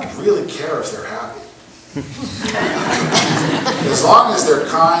 I don't really care if they're happy. As long as they're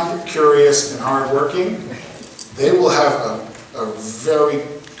kind, curious, and hardworking, they will have a very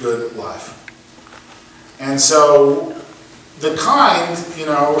good life. And so the kind, you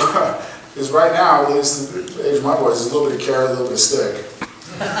know, is right now, at least the age of my boys, is a little bit of carrot, a little bit of stick.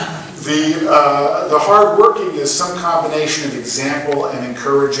 The hardworking is some combination of example and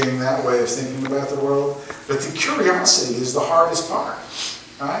encouraging that way of thinking about the world. But the curiosity is the hardest part,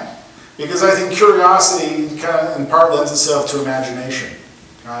 right? Because I think curiosity kind of in part lends itself to imagination,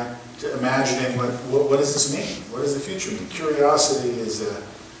 right? To imagining what does this mean? What does the future mean? Curiosity is a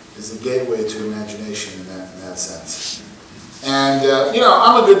gateway to imagination in that sense. And you know,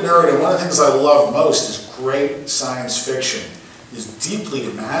 I'm a good nerd, and one of the things I love most is great science fiction is deeply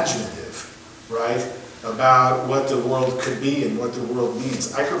imaginative, right? About what the world could be and what the world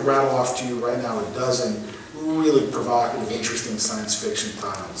means. I could rattle off to you right now a dozen really provocative, interesting science fiction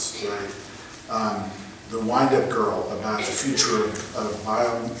titles, right? The Wind-Up Girl, about the future of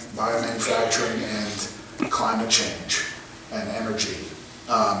biomanufacturing and climate change and energy.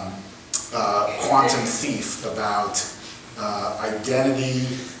 Quantum Thief, about identity,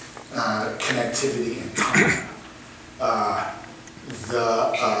 connectivity, and time. The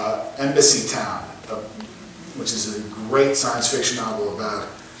Embassy Town, which is a great science fiction novel about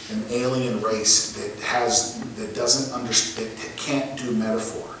an alien race that doesn't understand, that can't do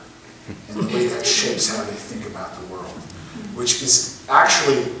metaphor, and the way that shapes how they think about the world, which is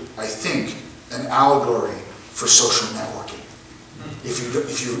actually, I think, an allegory for social networking. If you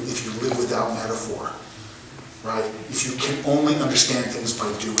live without metaphor, right? If you can only understand things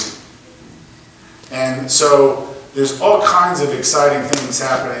by doing. And so there's all kinds of exciting things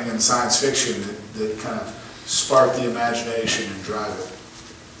happening in science fiction that kind of spark the imagination and drive it.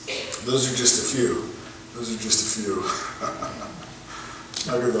 Those are just a few. I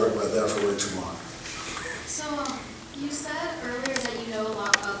could talk about that for way too long. So you said earlier that you know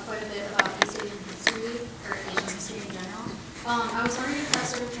quite a bit about East Asian history, or Asian history in general. I was wondering if that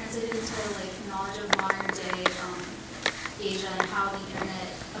sort of translated into like knowledge of modern day Asia and how the internet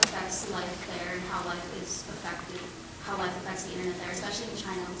affects life there and how life affects the internet there, especially in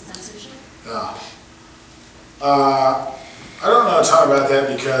China with censorship. Yeah. I don't know a ton about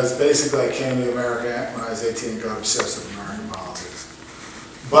that because basically I came to America when I was 18 and got obsessed with American politics.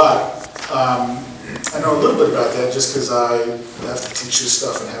 But I know a little bit about that just because I have to teach this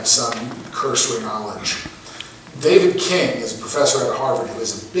stuff and have some cursory knowledge. David King is a professor at Harvard who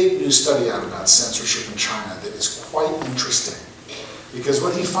has a big new study out about censorship in China that is quite interesting. Because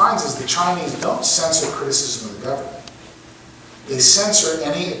what he finds is the Chinese don't censor criticism of the government. They censor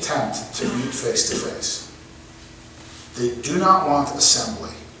any attempt to meet face-to-face. They do not want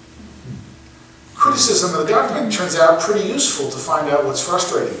assembly. Criticism of the government turns out pretty useful to find out what's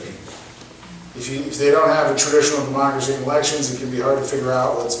frustrating people. If they don't have a traditional democracy in elections, it can be hard to figure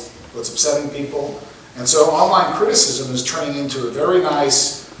out what's upsetting people. And so online criticism is turning into a very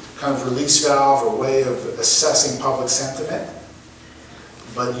nice kind of release valve or way of assessing public sentiment.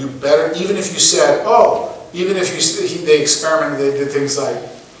 But you better, even if you said, they experimented, they did things like,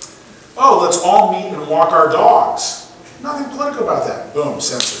 oh, let's all meet and walk our dogs. Nothing political about that. Boom,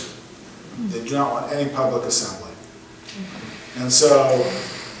 censored. They do not want any public assembly. And so,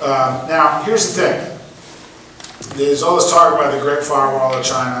 now, here's the thing. There's all this talk about the Great Firewall of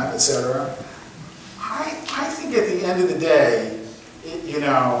China, etc. I think at the end of the day,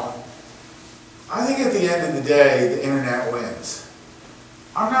 I think at the end of the day, the internet wins.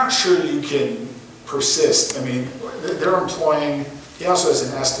 I'm not sure you can persist. I mean, they're employing, he also has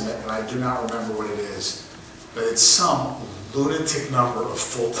an estimate, and I do not remember what it is, but it's some lunatic number of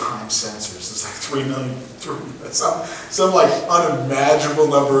full-time censors. It's like 3 million, some like unimaginable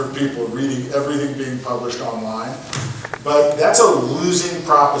number of people reading everything being published online. But that's a losing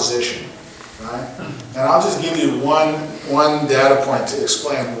proposition, right? And I'll just give you one data point to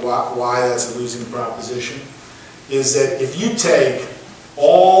explain why that's a losing proposition, is that if you take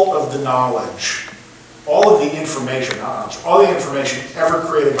all of the knowledge, all of the information, all the information ever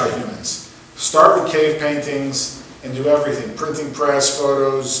created by humans, start with cave paintings, and do everything, printing press,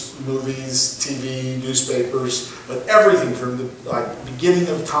 photos, movies, TV, newspapers, but everything from the beginning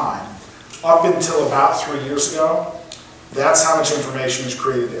of time up until about 3 years ago, that's how much information is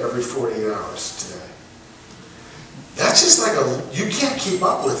created every 48 hours today. That's just like you can't keep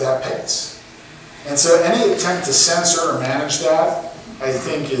up with that pace. And so any attempt to censor or manage that, I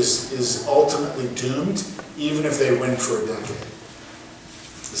think is ultimately doomed, even if they win for a decade.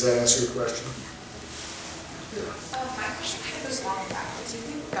 Does that answer your question? My question kind of goes along with that. Do you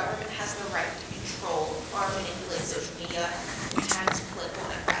think the government has the right to control or manipulate social media in times of political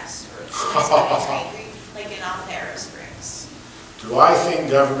unrest or angry, like in Arab Springs? Do I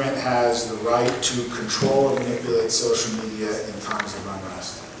think government has the right to control or manipulate social media in times of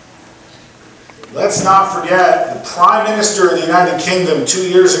unrest? Let's not forget the Prime Minister of the United Kingdom 2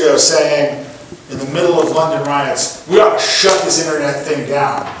 years ago saying, in the middle of London riots, we ought to shut this internet thing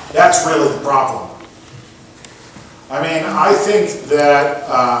down. That's really the problem. I mean, I think that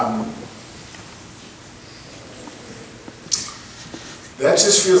that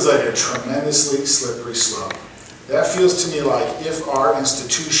just feels like a tremendously slippery slope. That feels to me like if our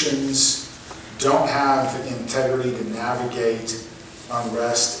institutions don't have the integrity to navigate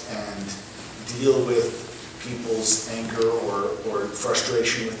unrest and deal with people's anger or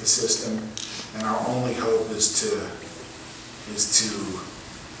frustration with the system, and our only hope is to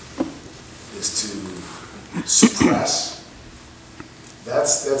suppress.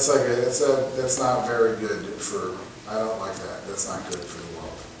 That's not very good for. I don't like that. That's not good for the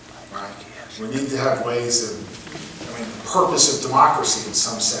world, right? We need to have ways of. I mean, the purpose of democracy, in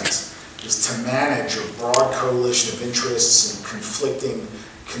some sense, is to manage a broad coalition of interests and conflicting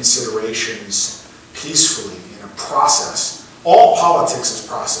considerations peacefully in a process. All politics is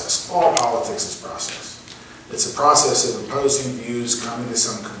process. All politics is process. It's a process of opposing views coming to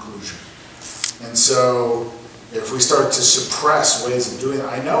some conclusion. And so, if we start to suppress ways of doing it,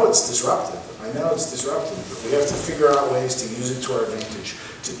 I know it's disruptive. But we have to figure out ways to use it to our advantage,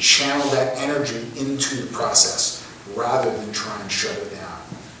 to channel that energy into the process, rather than try and shut it down.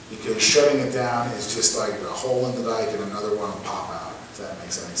 Because shutting it down is just like a hole in the dike and another one will pop out, if that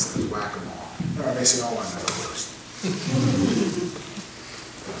makes any sense. Whack-a-mole. Or basically all one never works.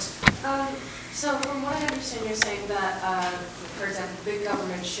 So from what I understand, you're saying that, for example, big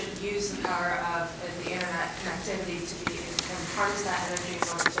government should use the power of the internet connectivity to be and harness that energy in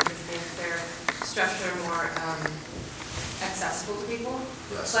order to make their structure more accessible to people.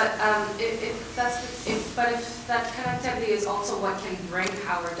 Yes. But if that connectivity is also what can bring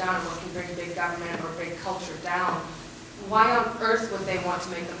power down, what can bring big government or big culture down, why on earth would they want to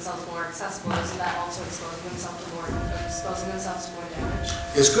make themselves more accessible? Isn't that also exposing themselves to more damage?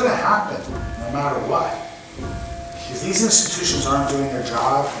 It's going to happen no matter what. If these institutions aren't doing their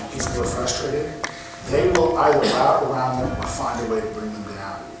job and people are frustrated, they will either route around them or find a way to bring them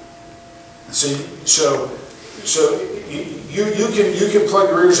down. And so you can plug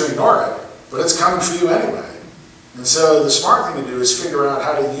your ears and ignore it, but it's coming for you anyway. And so the smart thing to do is figure out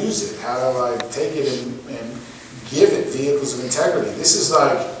how to use it, how to take it and give it vehicles of integrity. This is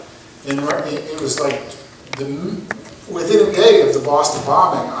it was like within a day of the Boston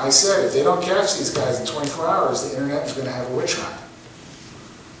bombing, I said, if they don't catch these guys in 24 hours, the internet is going to have a witch hunt.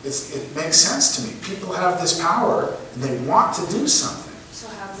 it makes sense to me. People have this power and they want to do something. So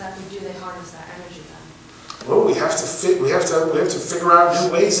how exactly do they harness that energy then? Well, we have to figure out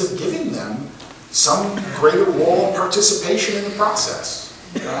new ways of giving them some greater role and participation in the process.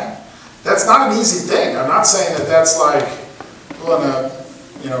 Right? That's not an easy thing. I'm not saying that that's like pulling a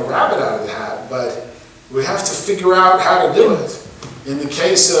rabbit out of the hat, but we have to figure out how to do it. In the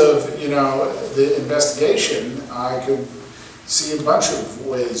case of the investigation, I could see a bunch of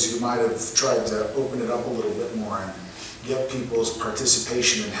ways you might have tried to open it up a little bit more and get people's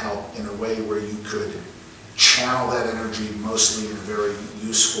participation and help in a way where you could channel that energy mostly in a very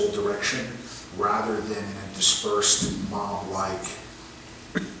useful direction rather than in a dispersed mob-like,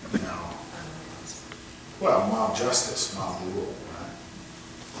 mob justice, mob rule.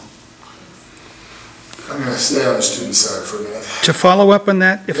 I'm going to stay on the student side for a minute. To follow up on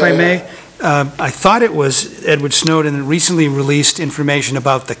that, if I may, I thought it was Edward Snowden that recently released information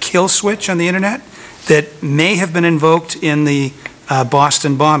about the kill switch on the internet that may have been invoked in the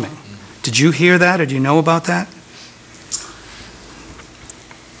Boston bombing. Did you hear that, or do you know about that?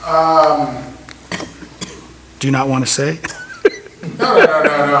 Do you not want to say? No.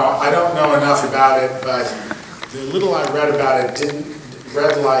 I don't know enough about it, but the little I read about it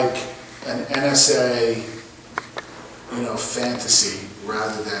read like an NSA, fantasy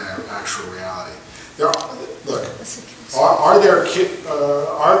rather than an actual reality. Are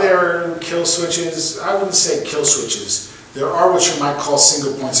there kill switches? I wouldn't say kill switches. There are what you might call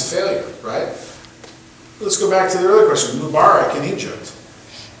single points of failure, right? Let's go back to the earlier question. Mubarak in Egypt.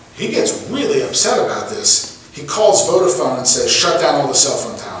 He gets really upset about this. He calls Vodafone and says, shut down all the cell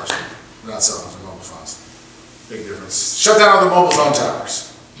phone towers. Not cell phones, mobile phones. Big difference. Shut down all the mobile phone towers.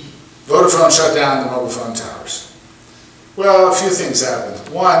 Vodafone shut down the mobile phone towers. Well, a few things happened.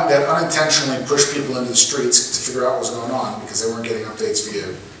 One, that unintentionally pushed people into the streets to figure out what was going on because they weren't getting updates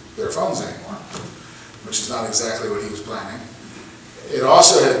via their phones anymore, which is not exactly what he was planning. It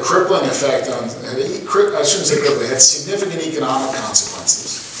also had a crippling effect on, I shouldn't say crippling, it had significant economic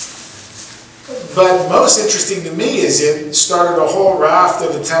consequences. But most interesting to me is it started a whole raft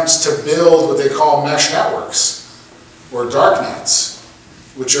of attempts to build what they call mesh networks, or dark nets,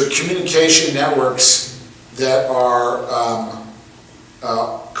 which are communication networks that are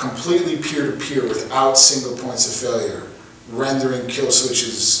completely peer-to-peer without single points of failure, rendering kill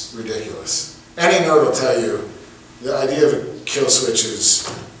switches ridiculous. Any nerd will tell you the idea of a kill switch is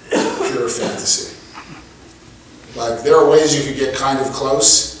pure fantasy. Like, there are ways you could get kind of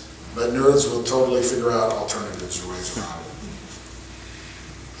close, but nerds will totally figure out alternatives or ways around it.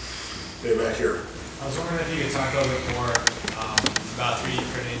 Way back here. I was wondering if you could talk a little bit more about 3D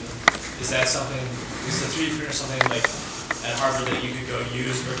printing. Is that something, is the 3D printer something like at Harvard that you could go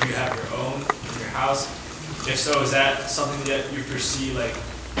use, or do you have your own in your house? If so, is that something that you foresee like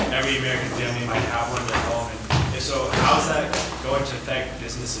every American family might have one in their home? And if so, how is that going to affect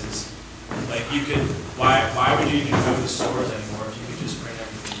businesses? Like why would you even go to the stores anymore if you could just print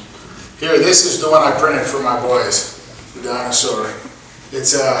everything? Here, this is the one I printed for my boys, the dinosaur.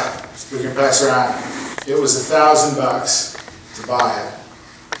 It's we can pass around. It was $1,000 to buy it.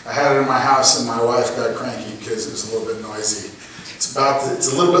 I had it in my house and my wife got cranky because it was a little bit noisy. It's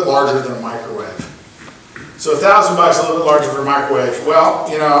a little bit larger than a microwave. So $1,000, a little bit larger for a microwave. Well,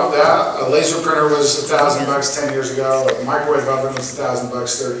 a laser printer was $1,000 10 years ago. A microwave oven was $1,000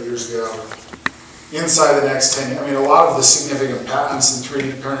 30 years ago. Inside the next 10 years, a lot of the significant patents in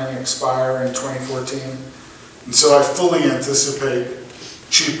 3D printing expire in 2014. And so I fully anticipate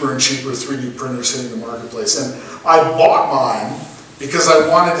cheaper and cheaper 3D printers hitting the marketplace. And I bought mine because I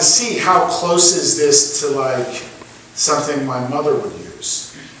wanted to see how close is this to like something my mother would use.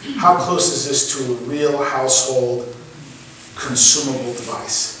 How close is this to a real household consumable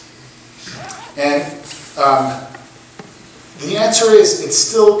device? And the answer is it's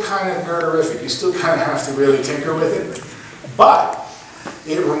still kind of nerderific. You still kind of have to really tinker with it. But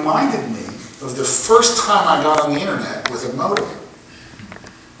it reminded me of the first time I got on the internet with a modem.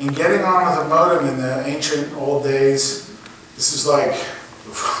 And getting on with a modem in the ancient old days, this is like,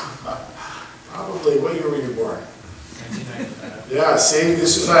 probably, what year were you born? 1995. Yeah, see,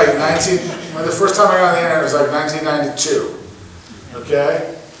 this is like the first time I got on the internet was like 1992,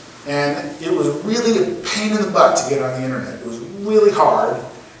 okay? And it was really a pain in the butt to get on the internet. It was really hard,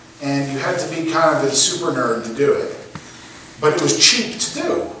 and you had to be kind of a super nerd to do it. But it was cheap to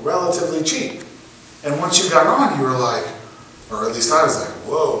do, relatively cheap. And once you got on, you were like, or at least I was like,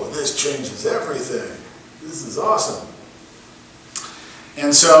 whoa, this changes everything. This is awesome.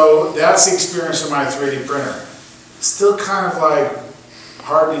 And so that's the experience of my 3D printer. Still kind of like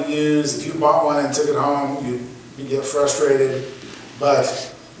hard to use. If you bought one and took it home, you'd get frustrated. But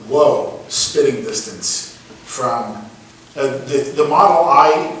low spitting distance from the model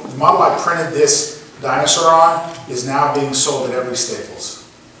I printed this dinosaur on is now being sold at every Staples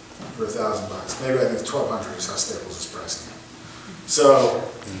for $1,000. Maybe I think 1,200 is how Staples is pricing it. So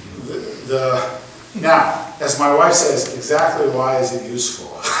now, as my wife says, exactly why is it useful?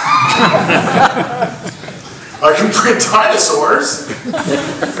 I can print dinosaurs,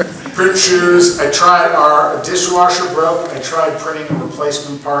 print shoes. I tried, our dishwasher broke. I tried printing a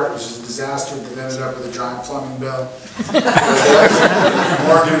replacement part. It was a disaster that ended up with a giant plumbing bill.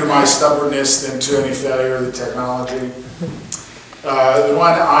 More due to my stubbornness than to any failure of the technology. The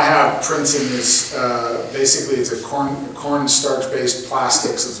one I have printing is basically it's a corn starch-based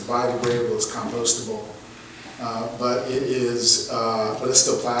plastic, so it's biodegradable, it's compostable, but it's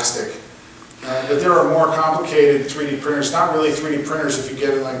still plastic. But there are more complicated 3D printers, not really 3D printers if you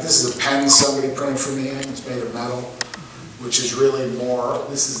get it like, this is a pen somebody printed for me, and it's made of metal, which is really more,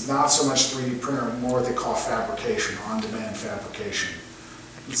 this is not so much 3D printer, more what they call fabrication, on-demand fabrication.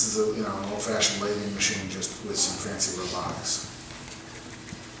 This is an old-fashioned lathing machine just with some fancy robotics.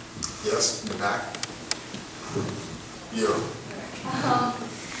 Yes, in the back. You.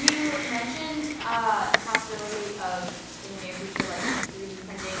 You mentioned the possibility of, in the near future, like 3D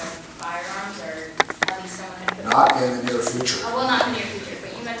printing of firearms, or at least someone had put... Not in the near future. Well, not in the near future,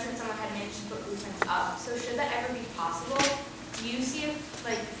 but you mentioned someone had managed to put blueprints up. So should that ever be possible, do you see a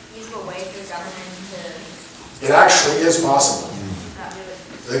feasible way for the government to... It actually is possible.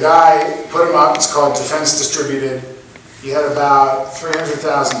 The guy put them up, it's called Defense Distributed. He had about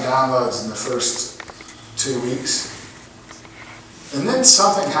 300,000 downloads in the first 2 weeks. And then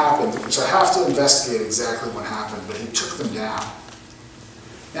something happened, which I have to investigate exactly what happened, but he took them down.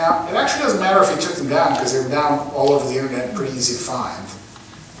 Now, it actually doesn't matter if he took them down, because they were down all over the internet and pretty easy to find.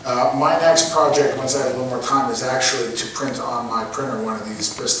 My next project, once I have a little more time, is actually to print on my printer one of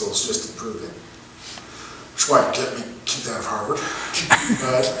these pistols just to prove it. Which might get me kicked out of Harvard.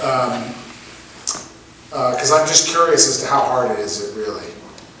 But, because I'm just curious as to how hard it is, really.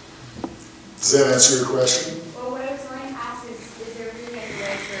 Does that answer your question? Well, what I was going to ask is there really any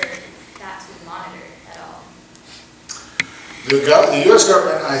way for that to be monitored at all? The U.S.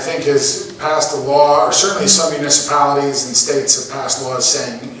 government, I think, has passed a law, or certainly some municipalities and states have passed laws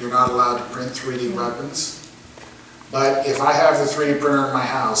saying you're not allowed to print 3D weapons. But if I have the 3D printer in my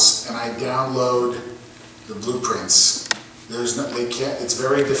house and I download the blueprints, it's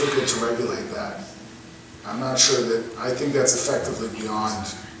very difficult to regulate that. I'm not sure that, I think that's effectively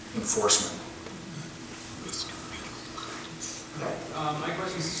beyond enforcement. My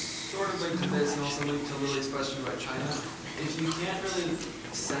question is sort of linked to this and also linked to Lily's question about China. If you can't really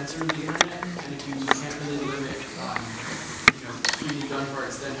censor the internet, and if you can't really limit 3D gun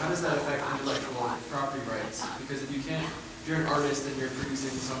parts, then how does that affect intellectual property rights? Because if you're an artist and you're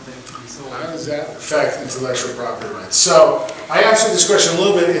producing something to be sold. How does that affect intellectual property rights? So, I answered this question a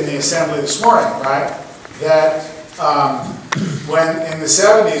little bit in the assembly this morning, right? That when in the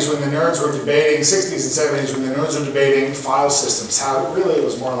 70s, when the nerds were debating, 60s and 70s, when the nerds were debating file systems, how really it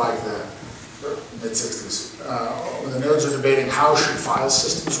was more like the mid-60s, when the nerds were debating how should file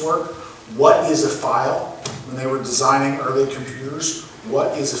systems work, what is a file, when they were designing early computers,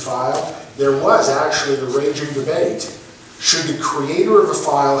 what is a file, there was actually the raging debate, should the creator of a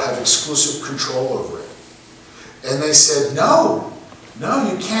file have exclusive control over it? And they said, no,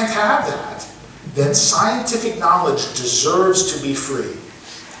 you can't have that. That scientific knowledge deserves to be free.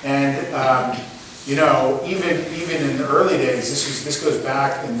 And even in the early days, this goes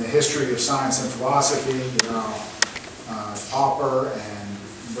back in the history of science and philosophy. Popper and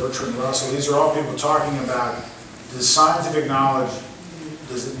Bertrand Russell. These are all people talking about does scientific knowledge,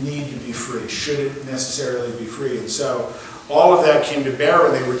 does it need to be free? Should it necessarily be free? And so all of that came to bear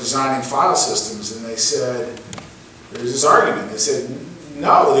when they were designing file systems, and they said, there's this argument. They said,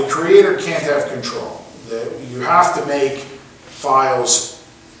 no, the creator can't have control. You have to make files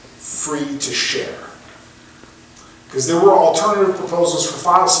free to share. Because there were alternative proposals for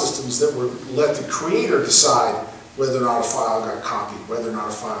file systems that would let the creator decide whether or not a file got copied, whether or not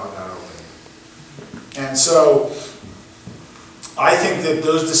a file got opened. And so I think that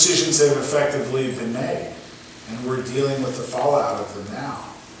those decisions have effectively been made, and we're dealing with the fallout of them now.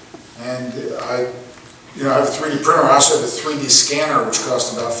 And I have a 3D printer. I also have a 3D scanner, which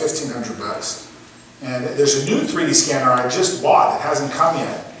cost about $1,500. And there's a new 3D scanner I just bought that hasn't come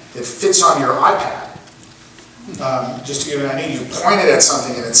yet that fits on your iPad. Just to give you an idea, you point it at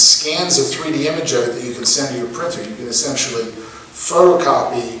something and it scans a 3D image of it that you can send to your printer. You can essentially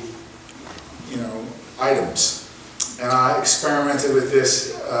photocopy, items. And I experimented with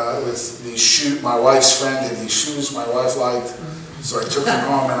this with these shoes. My wife's friend had these shoes my wife liked. So I took them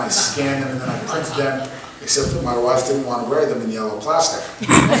home and I scanned them and then I printed them, except that my wife didn't want to wear them in yellow plastic.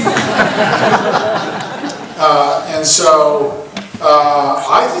 And so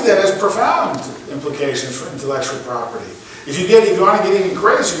I think that has profound implications for intellectual property. If you want to get even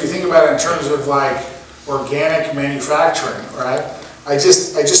crazier, you think about it in terms of like organic manufacturing, right? I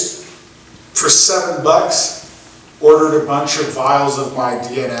just for $7 ordered a bunch of vials of my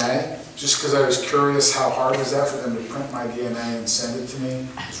DNA just because I was curious how hard is that for them to print my DNA and send it to me.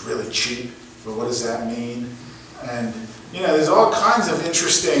 It's really cheap, but what does that mean? And there's all kinds of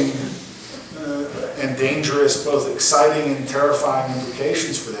interesting and dangerous, both exciting and terrifying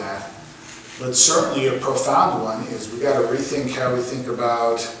implications for that. But certainly a profound one is we got to rethink how we think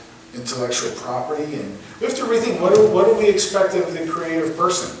about intellectual property, and we have to rethink what do we expect of the creative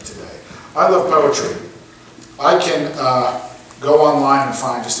person today. I love poetry. I can go online and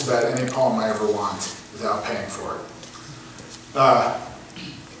find just about any poem I ever want without paying for it.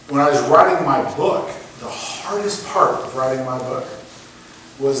 When I was writing my book, the hardest part of writing my book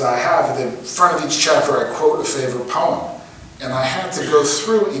was I have at the front of each chapter I quote a favorite poem, and I had to go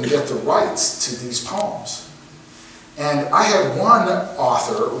through and get the rights to these poems. And I had one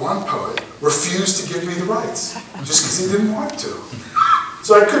author, one poet, refuse to give me the rights just because he didn't want to.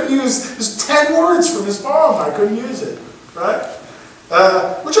 So I couldn't use, there's 10 words from his poem, I couldn't use it, right?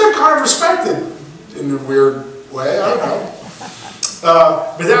 Which I kind of respected in a weird way, I don't know.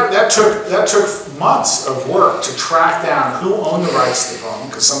 But that took months of work to track down who owned the rights to the poem,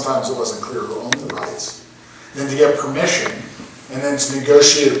 because sometimes it wasn't clear who owned the rights. Then to get permission, and then to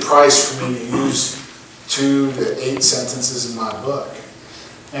negotiate a price for me to use 2 to 8 sentences in my book.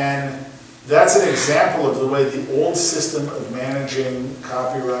 And that's an example of the way the old system of managing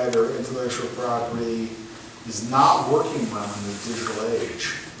copyright or intellectual property is not working well in the digital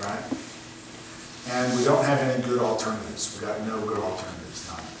age, right? And we don't have any good alternatives. We've got no good alternatives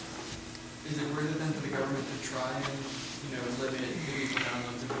now. Is it worth it then for the government to try and, limit illegal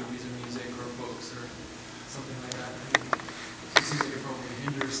downloads of movies or music or books or something like that? It seems like it probably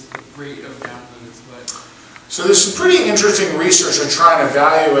hinders the rate of downloads, but... So there's some pretty interesting research on trying to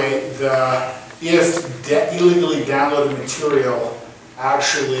evaluate if illegally downloaded material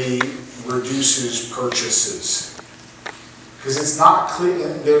actually reduces purchases. Because it's not clear,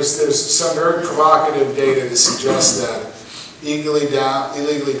 there's some very provocative data that suggests that illegally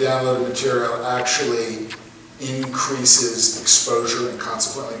downloaded material actually increases exposure and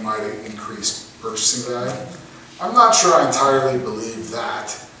consequently might increase purchasing value. I'm not sure I entirely believe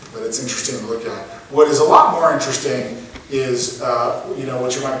that, but it's interesting to look at. What is a lot more interesting is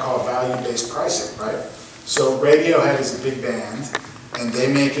what you might call value-based pricing, right? So Radiohead is a big band, and they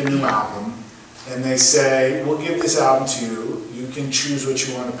make a new album, and they say, we'll give this album to you, you can choose what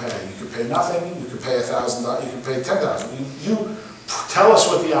you want to pay. You can pay nothing, you can pay $1,000, you can pay $10,000. You tell us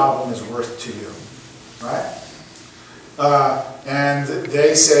what the album is worth to you, right? And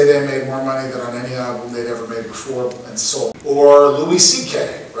they say they made more money than on any album they'd ever made before and sold. Or Louis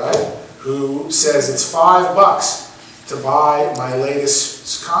C.K., right? Who says it's $5 to buy my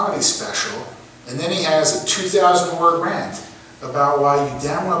latest comedy special, and then he has a 2,000-word rant about why you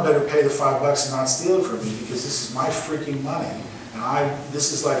damn well better pay the $5 and not steal it from me, because this is my freaking money, and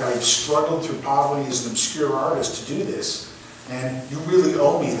this is like I've struggled through poverty as an obscure artist to do this, and you really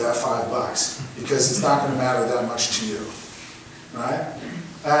owe me that $5 because it's not going to matter that much to you, right?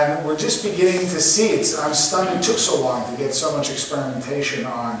 And we're just beginning to see it. I'm stunned it took so long to get so much experimentation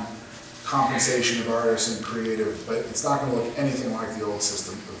on compensation of artists and creative, but it's not going to look anything like the old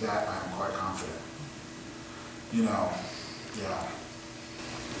system. Of that, I am quite confident. Yeah.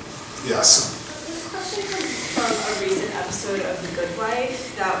 Yes? This question comes from a recent episode of The Good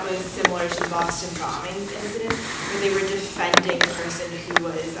Wife that was similar to the Boston bombings incident, where they were defending a person who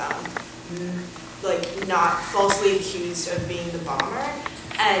was not falsely accused of being the bomber.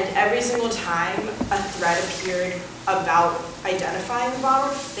 And every single time a threat appeared about identifying the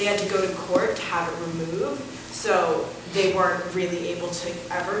bomber, they had to go to court to have it removed. So they weren't really able to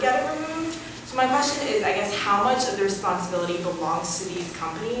ever get it removed. So my question is, I guess, how much of the responsibility belongs to these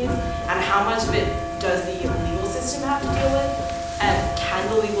companies, and how much of it does the legal system have to deal with? And can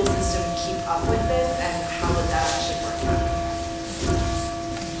the legal system keep up with this, and how would that actually work out?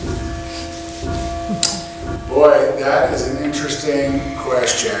 Boy, that is an interesting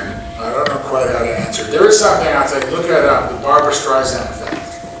question. I don't know quite how to answer. There is something I'll tell you, look it up, the Barbra Streisand effect.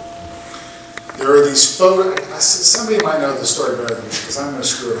 There are these photos, somebody might know the story better than me, because I'm going to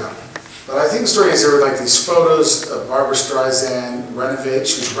screw it up. But I think the story is there were like these photos of Barbra Streisand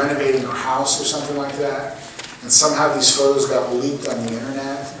she was renovating her house or something like that, and somehow these photos got leaked on the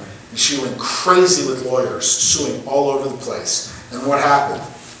internet, and she went crazy with lawyers, suing all over the place. And what happened?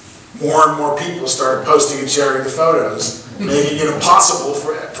 More and more people started posting and sharing the photos, making it impossible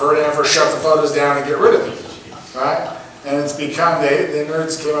for her to ever shut the photos down and get rid of them, right? And it's become, the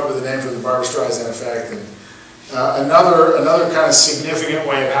nerds came up with a name for the Barbra Streisand effect. And another kind of significant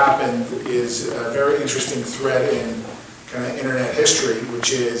way it happened is a very interesting thread in kind of internet history,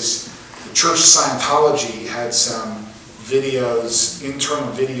 which is the Church of Scientology had some videos,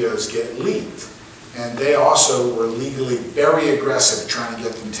 internal videos get leaked. And they also were legally very aggressive trying to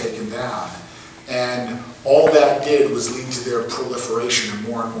get them taken down. And all that did was lead to their proliferation and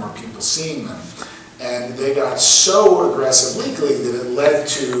more people seeing them. And they got so aggressive legally that it led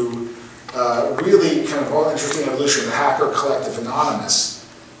to really kind of all interesting evolution. The Hacker Collective Anonymous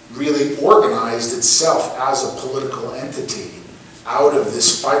really organized itself as a political entity out of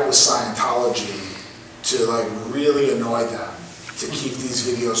this fight with Scientology to like really annoy them, to keep these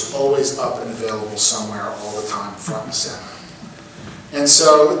videos always up and available somewhere all the time, front and center. And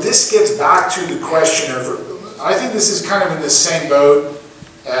so this gets back to the question of, I think this is kind of in the same boat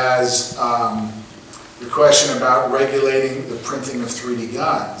as the question about regulating the printing of 3D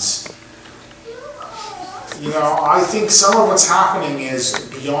guns. You know, I think some of what's happening is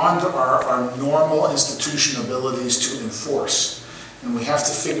beyond our normal institutional abilities to enforce. And we have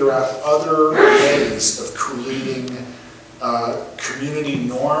to figure out other ways of creating community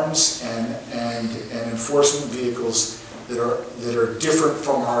norms and enforcement vehicles that are different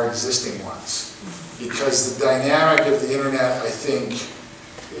from our existing ones. Because the dynamic of the internet, I think,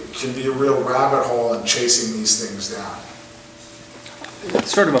 can be a real rabbit hole in chasing these things down.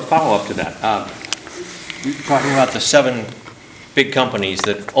 Sort of a follow-up to that. You're talking about the 7 big companies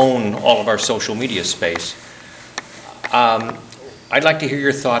that own all of our social media space. I'd like to hear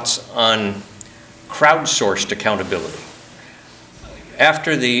your thoughts on crowdsourced accountability.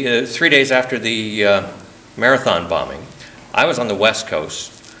 After the 3 days after the marathon bombing, I was on the West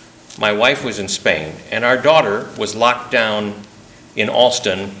Coast. My wife was in Spain, and our daughter was locked down in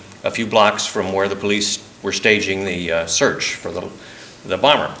Alston, a few blocks from where the police were staging the search for the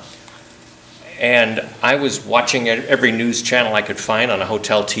bomber. And I was watching every news channel I could find on a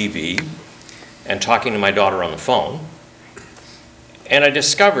hotel TV and talking to my daughter on the phone. And I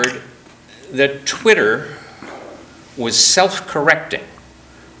discovered that Twitter was self-correcting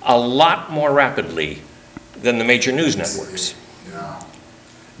a lot more rapidly than the major news networks. Yeah.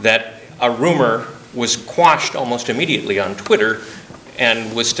 That a rumor was quashed almost immediately on Twitter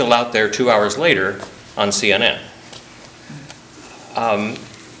and was still out there 2 hours later on CNN.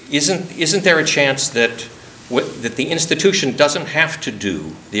 Isn't there a chance that the institution doesn't have to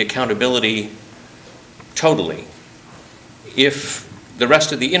do the accountability totally if the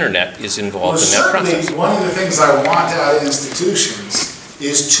rest of the internet is involved in that process? Certainly, one of the things I want out of institutions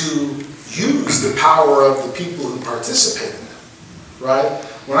is to use the power of the people who participate in them, right?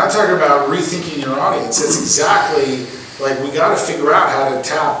 When I talk about rethinking your audience, it's exactly like we got to figure out how to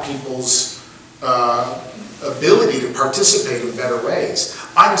tap people's ability to participate in better ways.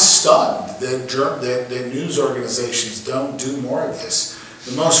 I'm stunned that news organizations don't do more of this.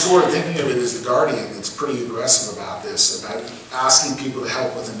 The most forward thinking of it is The Guardian that's pretty aggressive about this, about asking people to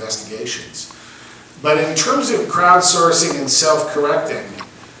help with investigations. But in terms of crowdsourcing and self-correcting,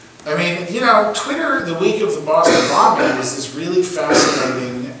 I mean, you know, Twitter, the week of the Boston bombing, was this really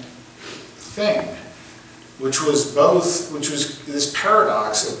fascinating thing, which was this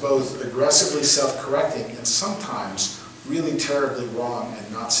paradox of both aggressively self-correcting and sometimes really terribly wrong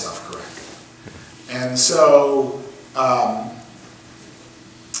and not self-correcting. And so,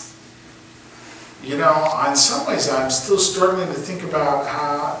 you know, in some ways I'm still struggling to think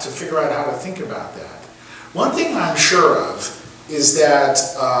about figure out how to think about that. One thing I'm sure of is that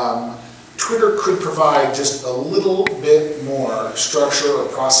Twitter could provide just a little bit more structure or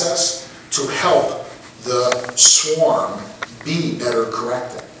process to help the swarm be better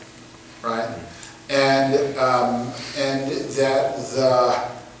corrected, right? And that the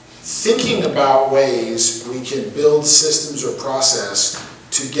thinking about ways we can build systems or process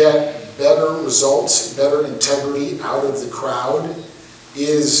to get better results, better integrity out of the crowd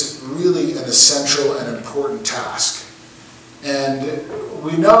is really an essential and important task. And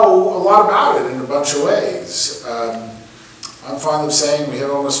we know a lot about it in a bunch of ways. I'm fond of saying we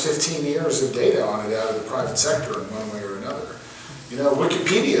have almost 15 years of data on it out of the private sector in one way or another. You know,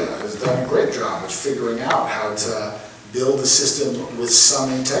 Wikipedia has done a great job of figuring out how to build a system with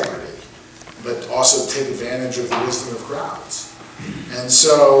some integrity, but also take advantage of the wisdom of crowds. And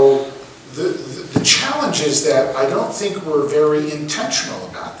so the challenge is that I don't think we're very intentional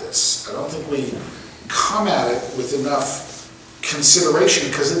about this. I don't think we come at it with enough consideration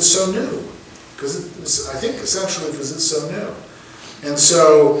because it's so new. I think essentially because it's so new. And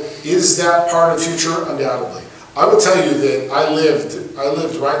so, is that part of the future? Undoubtedly. I would tell you that I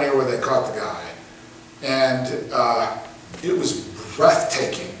lived right near where they caught the guy, and it was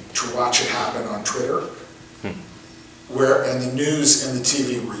breathtaking to watch it happen on Twitter, and the news and the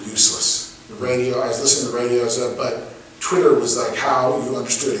TV were useless. The radio, I was listening to the radio, but Twitter was like how you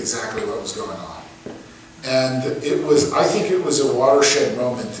understood exactly what was going on. And I think it was a watershed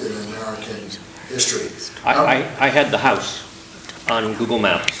moment in American history. I had the house on Google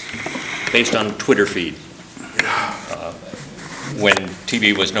Maps based on Twitter feed when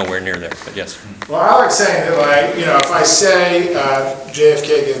TV was nowhere near there, but yes. Well, I like saying that, like, if I say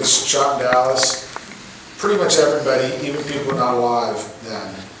JFK gets shot in Dallas, pretty much everybody, even people not alive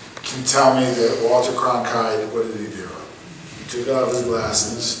then, can tell me that Walter Cronkite, what did he do? He took off his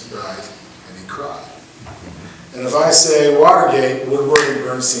glasses, right, and he cried. And if I say Watergate, Woodward and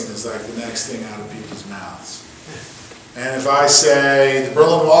Bernstein is like the next thing out of people's mouths. And if I say the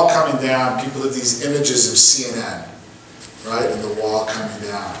Berlin Wall coming down, people have these images of CNN, right, and the wall coming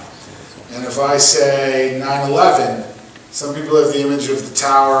down. And if I say 9/11, some people have the image of the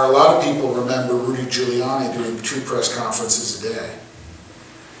tower. A lot of people remember Rudy Giuliani doing 2 press conferences a day.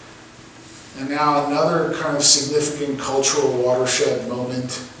 And now another kind of significant cultural watershed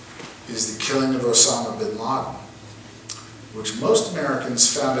moment is the killing of Osama bin Laden, which most Americans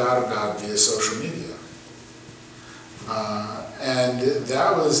found out about via social media. And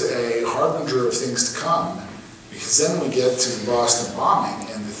that was a harbinger of things to come, because then we get to the Boston bombing,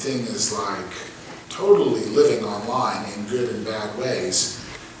 and the thing is like totally living online in good and bad ways.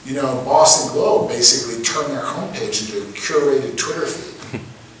 Boston Globe basically turned their homepage into a curated Twitter feed,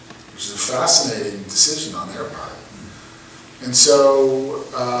 which is a fascinating decision on their part. And so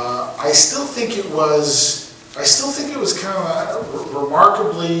I still think it was kind of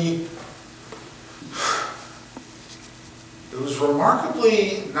remarkably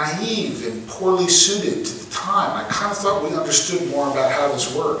naive and poorly suited to the time. I kind of thought we understood more about how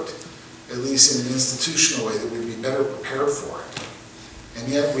this worked, at least in an institutional way, that we'd be better prepared for it. And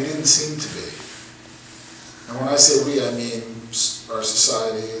yet we didn't seem to be. And when I say we, I mean our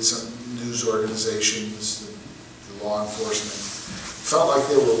society, some news organizations, the law enforcement. Felt like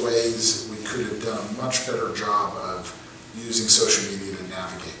there were ways that we could have done a much better job of using social media to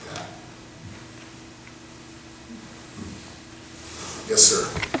navigate that. Yes, sir.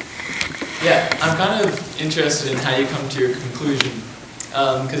 Yeah, I'm kind of interested in how you come to your conclusion,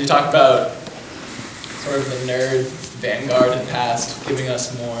 because you talk about sort of the nerd vanguard in the past, giving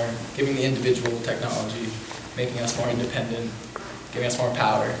the individual technology, making us more independent, giving us more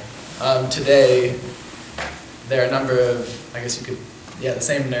power. Today, there are a number of, the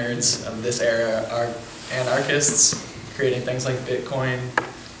same nerds of this era are anarchists, creating things like Bitcoin,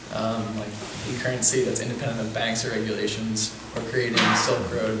 like e-currency that's independent of banks or regulations, or creating Silk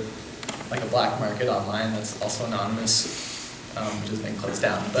Road, like a black market online that's also anonymous, which has been closed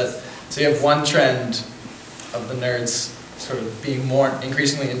down. But so you have one trend of the nerds sort of being more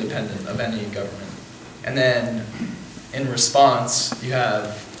increasingly independent of any government. And then in response, you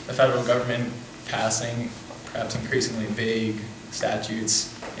have the federal government passing perhaps increasingly vague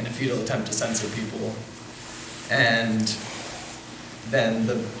statutes in a futile attempt to censor people. And then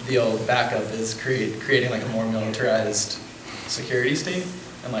the old backup is creating like a more militarized security state,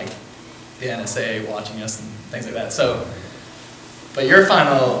 and like the NSA watching us and things like that. So, but your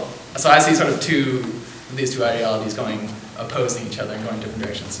final, so I see sort of these two ideologies going, opposing each other and going different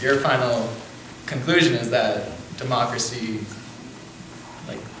directions. Your final conclusion is that democracy,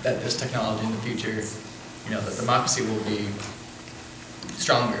 like that this technology in the future, that democracy will be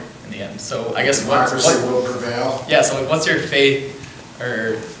stronger in the end. So I guess democracy will prevail. Yeah. So like, what's your faith,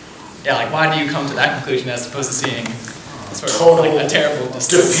 or why do you come to that conclusion as opposed to seeing sort of total like a terrible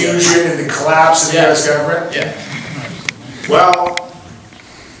diffusion and the collapse of the U.S. government? Yeah. Well,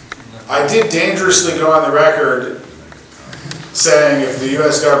 I did dangerously go on the record saying if the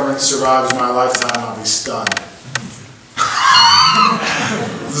U.S. government survives my lifetime, I'll be stunned.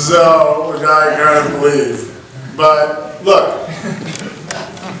 So, which I kind of believe. But look,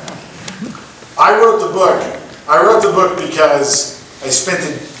 I wrote the book because I spent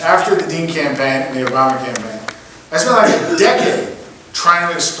after the Dean campaign and the Obama campaign, I spent like a decade trying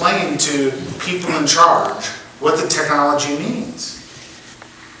to explain to people in charge what the technology means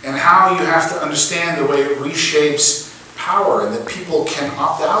and how you have to understand the way it reshapes power, and that people can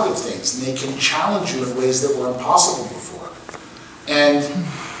opt out of things and they can challenge you in ways that were impossible before. And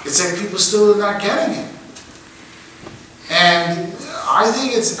it's like people still are not getting it. And I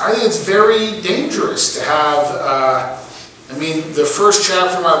think it's very dangerous to have, the first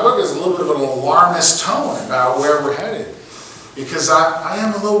chapter of my book is a little bit of an alarmist tone about where we're headed. because I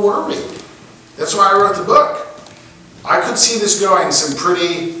am a little worried. That's why I wrote the book. I could see this going some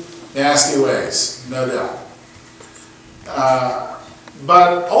pretty nasty ways, no doubt.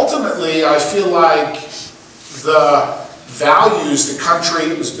 But ultimately, I feel like the values the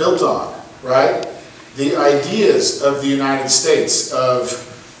country was built on, right? The ideas of the United States,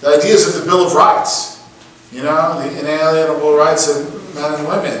 the ideas of the Bill of Rights, you know, the inalienable rights of men and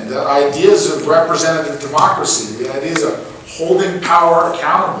women, the ideas of representative democracy, the ideas of holding power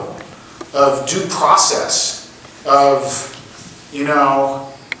accountable, of due process, of, you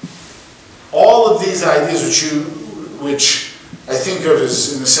know, all of these ideas which I think of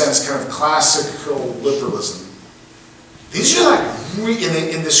as, in a sense, kind of classical liberalism. These are like,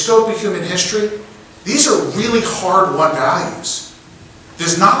 in the scope of human history, these are really hard-won values.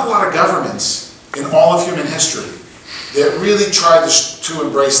 There's not a lot of governments in all of human history that really tried to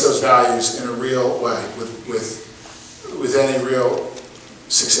embrace those values in a real way, with any real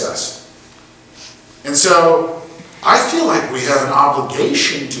success. And so, I feel like we have an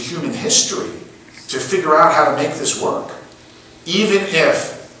obligation to human history to figure out how to make this work, even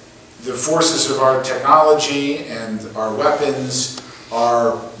if the forces of our technology and our weapons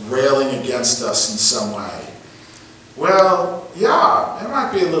are railing against us in some way. Well, yeah, it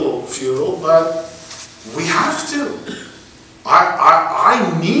might be a little futile, but we have to.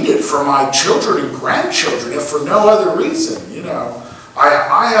 I need it for my children and grandchildren, if for no other reason, you know.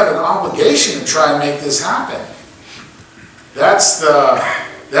 I have an obligation to try and make this happen. That's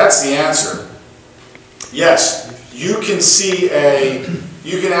the answer. Yes, you can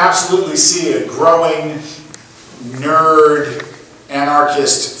absolutely see a growing nerd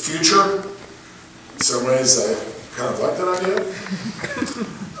anarchist future. In some ways, I kind of like that idea.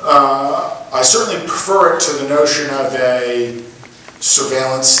 I certainly prefer it to the notion of a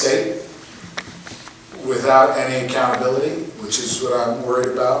surveillance state without any accountability, which is what I'm worried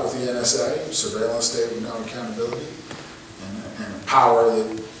about with the NSA, surveillance state with no accountability, and a power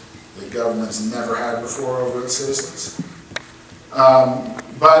that governments never had before over its citizens.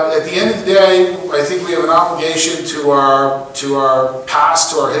 But at the end of the day, I think we have an obligation to our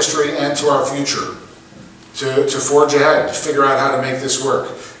past, to our history, and to our future to forge ahead, to figure out how to make this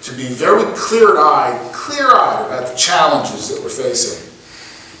work, to be very clear-eyed about the challenges that we're facing,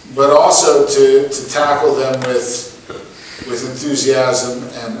 but also to tackle them with enthusiasm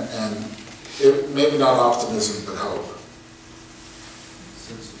and maybe not optimism, but hope.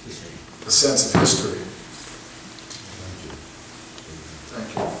 A sense of history. Thank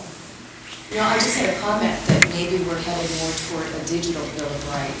you. You know, I just had a comment that maybe we're headed more toward a digital Bill of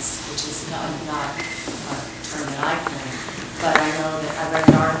Rights, which is not a term that I coined, but I know that I read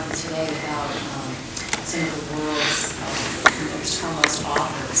an article today about some of the world's most foremost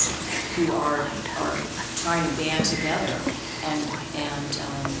authors who are trying to band together and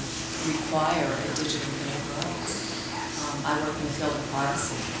require a digital Bill of Rights. I work in the field of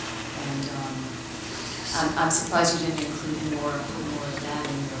privacy, and I'm surprised you didn't include more of that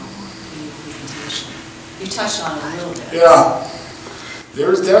in your presentation. You touched on it a little bit. Yeah,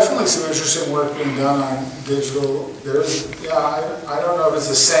 there's definitely some interesting work being done on digital. I don't know if it's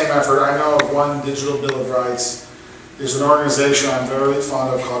the same effort. I know of one digital Bill of Rights. There's an organization I'm very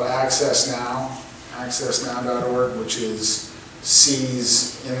fond of called Access Now, accessnow.org, which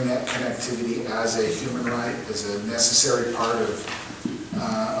sees internet connectivity as a human right, as a necessary part of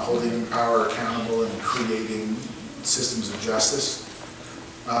holding power accountable and creating systems of justice.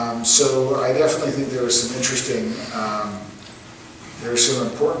 So I definitely think there are some interesting, there are some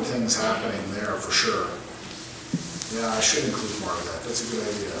important things happening there for sure. Yeah, I should include more of that. That's a good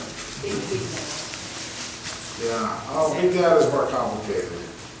idea. Big data. Yeah. Oh, big data is more complicated. Big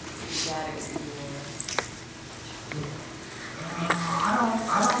data is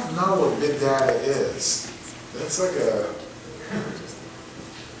I don't know what big data is. It's like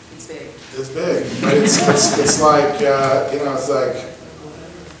it's big. It's big, but it's like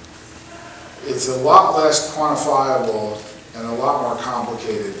it's a lot less quantifiable and a lot more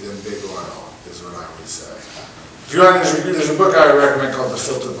complicated than big oil, is what I would say. If you want, there's a book I recommend called The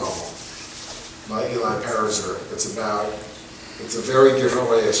Filter Bubble by Eli Pariser. It's a very different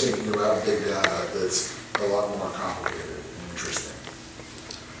way of thinking about big data that's a lot more complicated and interesting.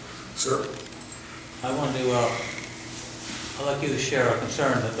 Sir? I wanted to, I'd like you to share a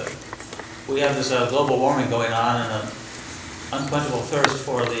concern that we have this global warming going on and an unquenchable thirst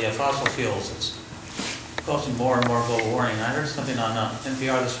for the fossil fuels. It's causing more and more global warming. I heard something on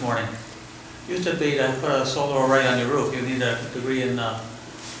NPR this morning. It used to be to put a solar array on your roof, you need a degree in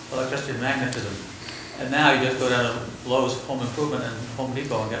electricity and magnetism. And now you just go down to Lowe's Home Improvement and Home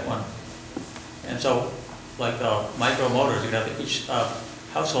Depot and get one. And so like micro motors. You'd have each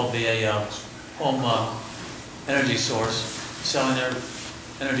household be a home energy source, selling their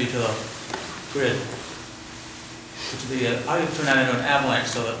energy to the grid, which would be how do you turn that into an avalanche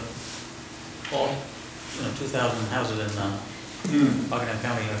so that all 2,000 houses in Buckingham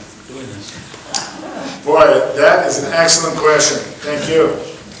County are doing this? Boy, that is an excellent question. Thank you.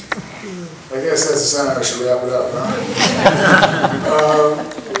 I guess that's the sign I should wrap it up, huh?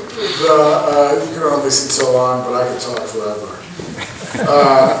 You can only listen so long, but I could talk forever.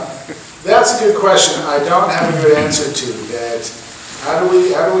 That's a good question. I don't have a good answer to that. How do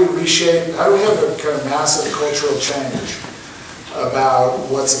we reshape? How do we have a kind of massive cultural change about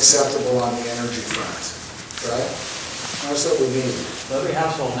what's acceptable on the energy front, right? That's what we need. Well, every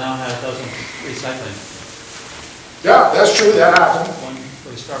household now does recycling. Yeah, that's true. That happened.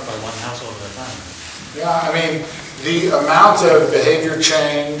 We start by one household at a time. Yeah, I mean, the amount of behavior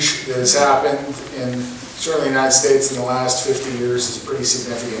change that has happened in certainly the United States in the last 50 years is pretty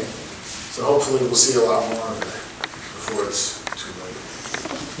significant. So hopefully we'll see a lot more of it before it's too late.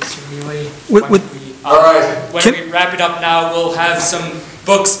 Mr. Mele, all right. When we wrap it up now, we'll have some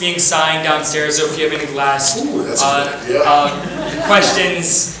books being signed downstairs, so if you have any last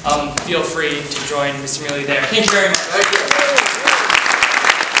questions, feel free to join Mr. Mele there. Thank you very much. Thank you.